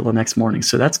phone until the next morning.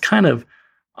 So that's kind of,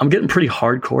 I'm getting pretty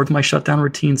hardcore with my shutdown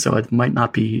routine, so it might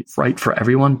not be right for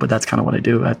everyone, but that's kind of what I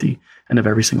do at the end of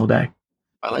every single day.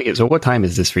 I like it. So what time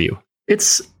is this for you?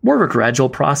 It's more of a gradual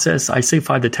process. I say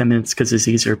 5 to 10 minutes because it's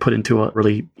easier to put into a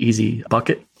really easy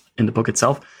bucket in the book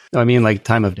itself. No, I mean like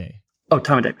time of day. Oh,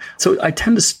 time of day. So I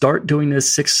tend to start doing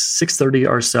this 6:30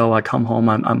 or so. I come home,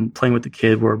 I'm playing with the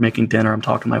kid. We're making dinner. I'm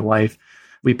talking to my wife.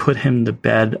 We put him to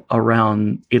bed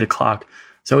around 8 o'clock.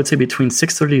 So I would say between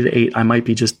 6:30 to 8, I might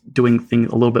be just doing a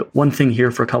little bit, one thing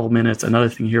here for a couple of minutes, another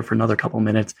thing here for another couple of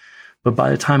minutes. But by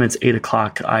the time it's 8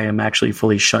 o'clock, I am actually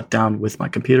fully shut down with my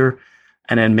computer.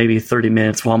 And then maybe 30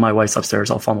 minutes while my wife's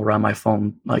upstairs, I'll fumble around my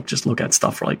phone, like just look at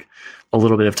stuff for like a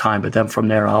little bit of time. But then from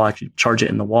there, I'll actually charge it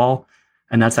in the wall.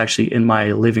 And that's actually in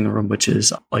my living room, which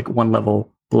is like one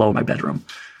level below my bedroom.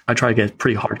 I try to get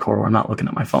pretty hardcore where I'm not looking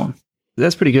at my phone.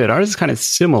 That's pretty good. Ours is kind of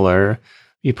similar.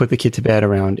 You put the kid to bed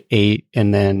around 8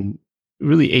 and then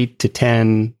really 8 to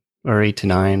 10 or 8 to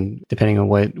 9, depending on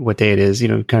what day it is,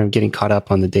 kind of getting caught up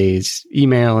on the day's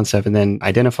email and stuff, and then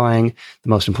identifying the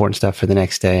most important stuff for the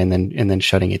next day and then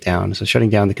shutting it down. So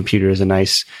shutting down the computer is a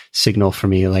nice signal for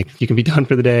me. Like, you can be done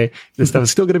for the day. This stuff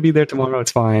is still going to be there tomorrow.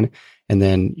 It's fine. And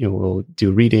then, we'll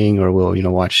do reading or we'll,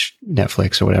 watch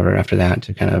Netflix or whatever after that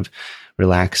to kind of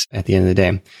relax at the end of the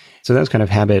day. So that was kind of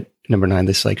habit number 9,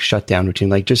 this like shutdown routine,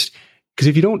 like just because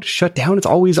if you don't shut down, it's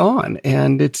always on,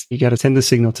 and you got to send the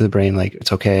signal to the brain, like,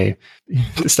 it's okay.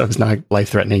 This stuff is not life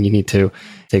threatening. You need to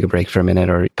take a break for a minute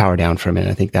or power down for a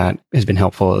minute. I think that has been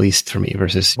helpful, at least for me,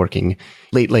 versus working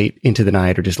late into the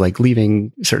night or just like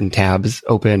leaving certain tabs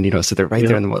open, so they're right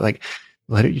there in the, like,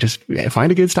 you just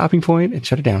find a good stopping point and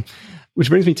shut it down. Which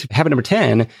brings me to habit number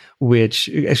 10, which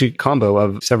actually a combo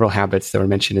of several habits that were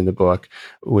mentioned in the book,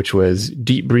 which was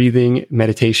deep breathing,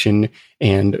 meditation,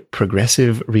 and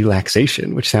progressive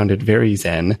relaxation, which sounded very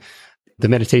Zen. The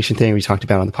meditation thing we talked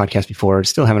about on the podcast before,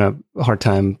 still having a hard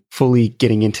time fully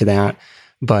getting into that.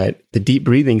 But the deep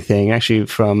breathing thing, actually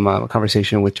from a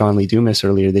conversation with John Lee Dumas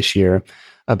earlier this year,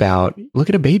 about look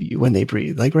at a baby when they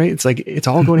breathe, like, right? It's like, it's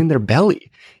all going in their belly.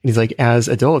 And he's like, as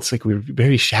adults, like, we're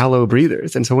very shallow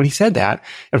breathers. And so when he said that,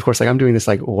 and of course, like, I'm doing this,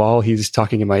 like, while he's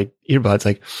talking in my earbuds,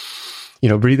 like,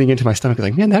 breathing into my stomach,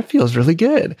 like, man, that feels really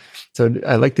good. So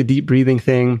I like the deep breathing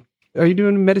thing. Are you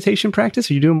doing meditation practice?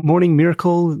 Are you doing morning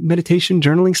miracle meditation,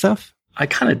 journaling stuff? I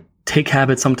kind of take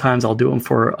habits. Sometimes I'll do them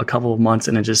for a couple of months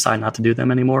and then decide not to do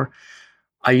them anymore.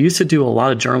 I used to do a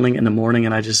lot of journaling in the morning,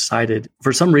 and I just decided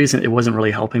for some reason it wasn't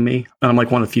really helping me. And I'm like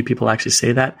one of the few people who actually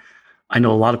say that. I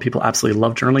know a lot of people absolutely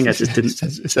love journaling. I just didn't.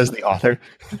 It says the author.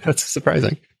 That's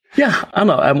surprising. Yeah, I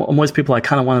don't know. Most people, I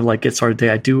kind of want to like get started day.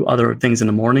 I do other things in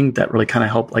the morning that really kind of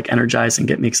help like energize and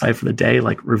get me excited for the day,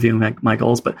 like reviewing my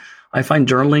goals. But I find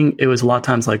journaling, it was a lot of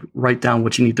times like write down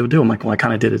what you need to do. I'm like, well, I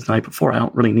kind of did it the night before. I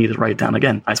don't really need to write it down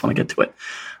again. I just want to get to it.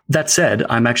 That said,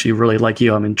 I'm actually really like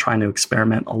you. I'm trying to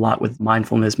experiment a lot with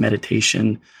mindfulness,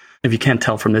 meditation. If you can't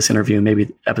tell from this interview,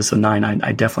 maybe episode 9,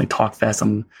 I definitely talk fast.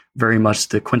 I'm very much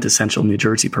the quintessential New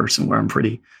Jersey person where I'm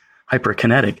pretty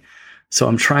hyperkinetic. So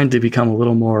I'm trying to become a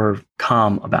little more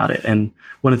calm about it. And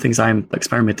one of the things I'm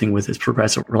experimenting with is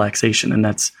progressive relaxation. And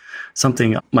that's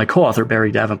something my co-author, Barry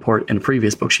Davenport, in a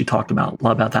previous book, she talked about a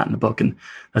lot about that in the book. And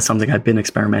that's something I've been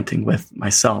experimenting with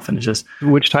myself. And it's just...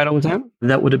 Which title was that?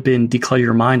 That would have been Declutter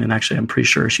Your Mind. And actually, I'm pretty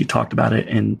sure she talked about it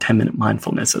in 10-Minute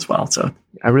Mindfulness as well. So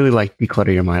I really like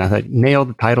Declutter Your Mind. I thought nailed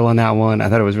the title on that one. I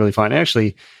thought it was really fun.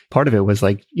 Actually, part of it was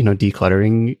like,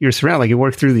 decluttering your surround. Like you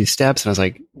work through these steps, and I was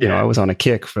like, I was on a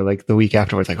kick for like the week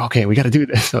afterwards. Like, okay, we got to do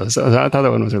this. So I thought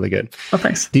that one was really good. Oh,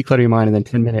 thanks. Declutter Your Mind, and then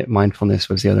 10-Minute Mindfulness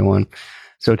was the other one.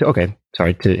 So,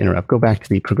 sorry to interrupt. Go back to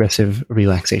the progressive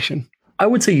relaxation. I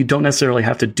would say you don't necessarily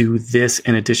have to do this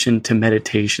in addition to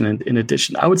meditation. And in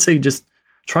addition, I would say just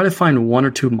try to find 1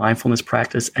 or 2 mindfulness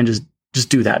practice and just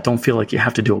do that. Don't feel like you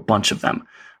have to do a bunch of them.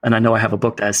 And I know I have a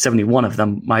book that has 71 of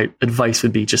them. My advice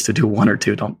would be just to do 1 or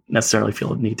 2. Don't necessarily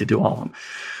feel the need to do all of them.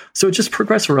 So just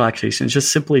progressive relaxation is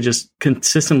just simply just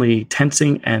consistently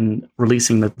tensing and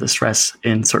releasing the stress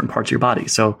in certain parts of your body.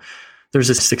 So there's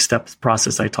a 6-step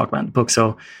process I talk about in the book.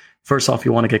 So first off,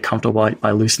 you want to get comfortable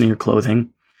by loosening your clothing.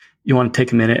 You want to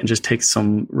take a minute and just take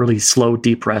some really slow,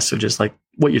 deep breaths. So just like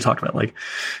what you talked about, like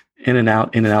in and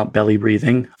out, belly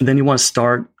breathing. And then you want to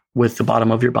start with the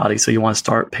bottom of your body. So you want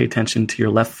to pay attention to your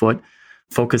left foot,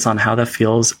 focus on how that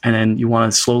feels. And then you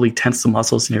want to slowly tense the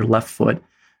muscles in your left foot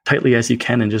tightly as you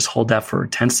can and just hold that for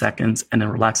 10 seconds and then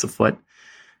relax the foot.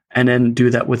 And then do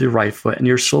that with your right foot. And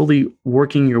you're slowly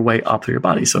working your way up through your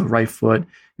body. So right foot,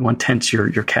 you want to tense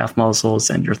your calf muscles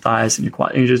and your thighs and your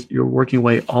quad. And you're working your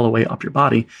way all the way up your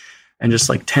body and just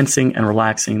like tensing and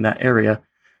relaxing that area.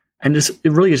 And it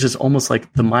really is just almost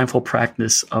like the mindful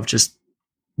practice of just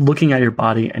looking at your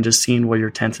body and just seeing where you're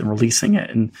tense and releasing it.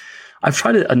 And I've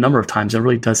tried it a number of times. It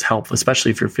really does help,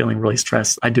 especially if you're feeling really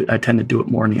stressed. I tend to do it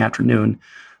more in the afternoon,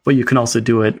 but you can also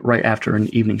do it right after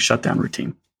an evening shutdown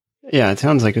routine. Yeah, it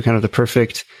sounds like a kind of the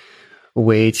perfect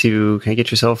way to kind of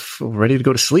get yourself ready to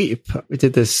go to sleep. We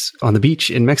did this on the beach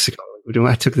in Mexico.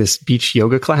 I took this beach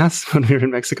yoga class when we were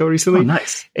in Mexico recently. Oh,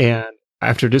 nice. And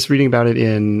after just reading about it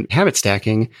in Habit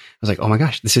Stacking, I was like, oh my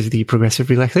gosh, this is the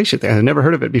progressive relaxation thing. I'd never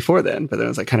heard of it before then, but then it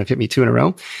was like kind of hit me 2 in a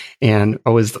row. And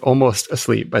I was almost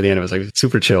asleep by the end. It was like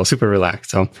super chill, super relaxed.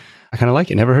 So I kind of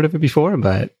like it. Never heard of it before,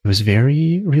 but it was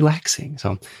very relaxing.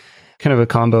 So kind of a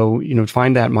combo,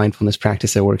 find that mindfulness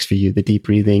practice that works for you, the deep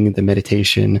breathing, the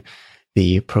meditation,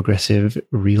 the progressive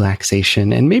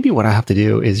relaxation. And maybe what I have to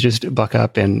do is just buck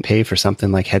up and pay for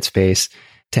something like Headspace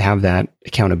to have that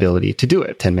accountability to do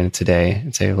it 10 minutes a day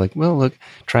and say like, well, look,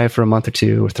 try it for a month or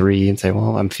 2 or 3 and say,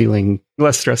 well, I'm feeling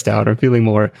less stressed out or feeling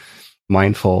more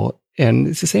mindful. And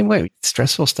it's the same way,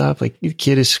 stressful stuff. Like the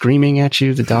kid is screaming at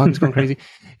you, the dog is going crazy.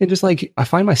 And just like, I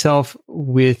find myself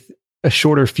with a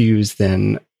shorter fuse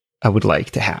than I would like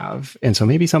to have. And so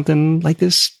maybe something like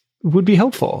this would be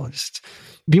helpful. Just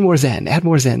be more zen, add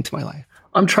more zen to my life.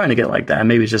 I'm trying to get like that.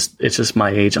 Maybe it's just my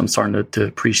age. I'm starting to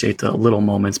appreciate the little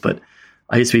moments, but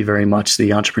I used to be very much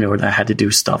the entrepreneur that had to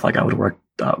do stuff. Like I would work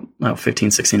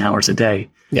 15, 16 hours a day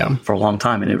for a long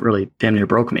time. And it really damn near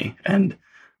broke me. And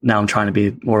now I'm trying to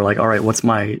be more like, all right, what's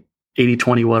my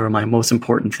 80-20? What are my most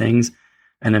important things?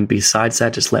 And then besides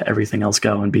that, just let everything else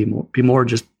go and be more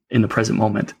just in the present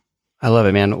moment. I love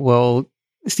it, man. Well,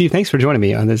 Steve, thanks for joining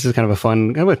me on this. Is kind of a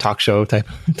fun, kind of a talk show type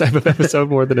of episode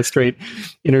more than a straight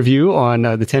interview on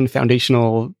the 10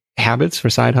 foundational habits for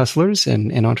side hustlers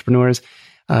and entrepreneurs.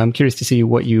 I'm curious to see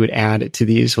what you would add to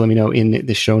these. So let me know in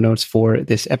the show notes for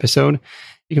this episode.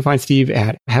 You can find Steve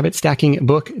at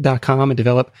habitstackingbook.com and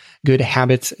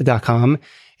developgoodhabits.com.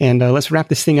 And let's wrap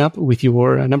this thing up with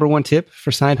your number 1 tip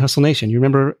for Side Hustle Nation. You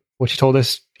remember what you told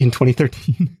us in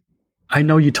 2013? I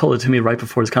know you told it to me right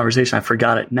before this conversation. I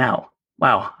forgot it now.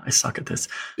 Wow, I suck at this.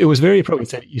 It was very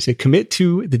appropriate. You said commit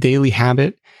to the daily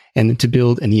habit and then to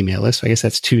build an email list. So I guess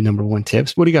that's 2 number 1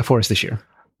 tips. What do you got for us this year?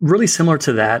 Really similar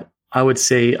to that. I would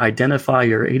say identify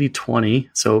your 80-20.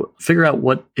 So figure out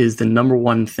what is the number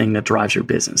 1 thing that drives your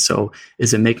business. So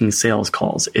is it making sales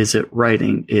calls? Is it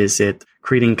writing? Is it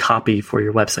creating copy for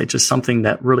your website? Just something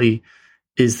that really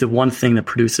is the one thing that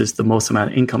produces the most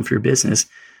amount of income for your business,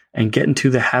 and get into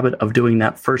the habit of doing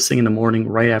that first thing in the morning,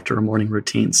 right after a morning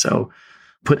routine. So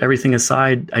put everything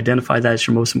aside, identify that as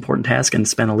your most important task, and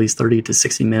spend at least 30 to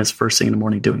 60 minutes first thing in the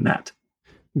morning doing that.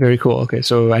 Very cool. Okay,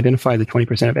 so identify the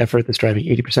 20% of effort that's driving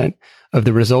 80% of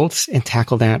the results and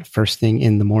tackle that first thing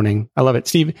in the morning. I love it.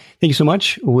 Steve, thank you so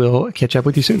much. We'll catch up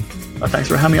with you soon. Thanks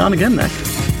for having me on again, Nick.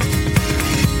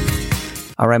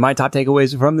 All right, my top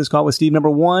takeaways from this call with Steve. Number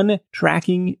one,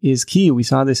 tracking is key. We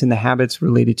saw this in the habits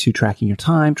related to tracking your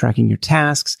time, tracking your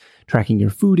tasks, tracking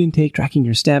your food intake, tracking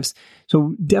your steps.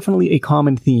 So definitely a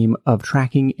common theme of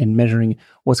tracking and measuring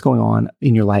what's going on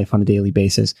in your life on a daily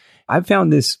basis. I've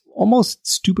found this almost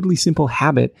stupidly simple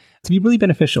habit to be really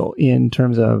beneficial in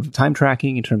terms of time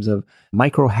tracking, in terms of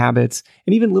micro habits,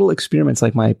 and even little experiments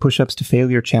like my push-ups to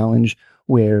failure challenge,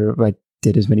 where I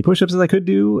did as many push-ups as I could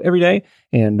do every day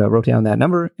and wrote down that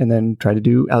number and then tried to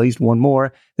do at least one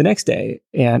more the next day.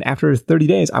 And after 30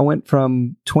 days, I went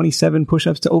from 27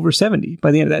 push-ups to over 70 by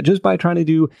the end of that, just by trying to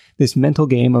do this mental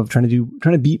game of trying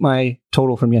to beat my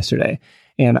total from yesterday.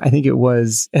 And I think it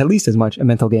was at least as much a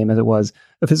mental game as it was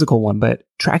a physical one. But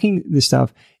tracking this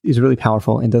stuff is really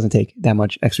powerful and doesn't take that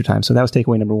much extra time. So that was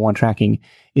takeaway number one. Tracking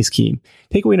is key.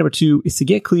 Takeaway number two is to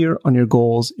get clear on your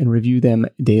goals and review them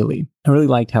daily. I really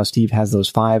liked how Steve has those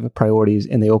 5 priorities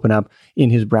and they open up in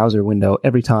his browser window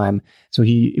every time. So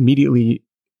he immediately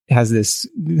has this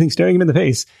thing staring him in the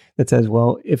face that says,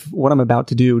 well, if what I'm about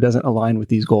to do doesn't align with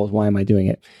these goals, why am I doing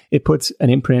it? It puts an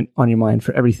imprint on your mind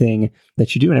for everything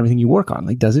that you do and everything you work on.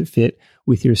 Like, does it fit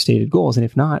with your stated goals? And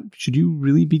if not, should you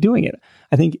really be doing it?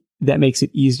 I think that makes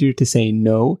it easier to say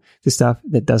no to stuff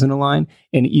that doesn't align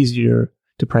and easier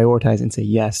to prioritize and say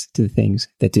yes to the things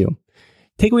that do.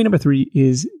 Takeaway number 3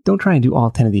 is don't try and do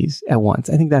all 10 of these at once.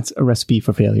 I think that's a recipe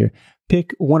for failure.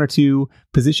 Pick 1 or 2,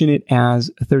 position it as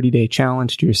a 30-day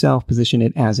challenge to yourself, position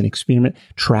it as an experiment,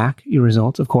 track your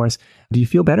results, of course. Do you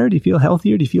feel better? Do you feel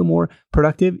healthier? Do you feel more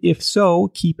productive? If so,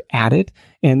 keep at it.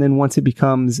 And then once it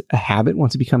becomes a habit,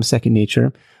 once it becomes second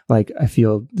nature, like I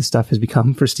feel the stuff has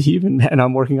become for Steve and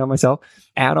I'm working on myself,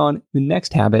 add on the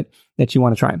next habit that you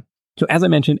want to try. So as I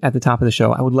mentioned at the top of the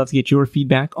show, I would love to get your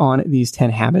feedback on these 10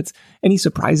 habits. Any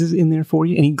surprises in there for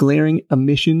you? Any glaring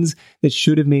omissions that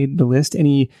should have made the list?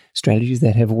 Any strategies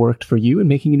that have worked for you in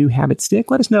making a new habit stick?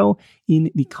 Let us know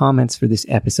in the comments for this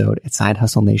episode at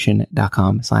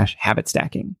sidehustlenation.com/habit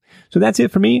stacking. So that's it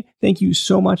for me. Thank you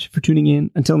so much for tuning in.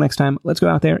 Until next time, let's go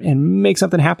out there and make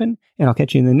something happen. And I'll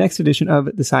catch you in the next edition of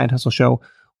the Side Hustle Show.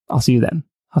 I'll see you then.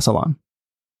 Hustle on.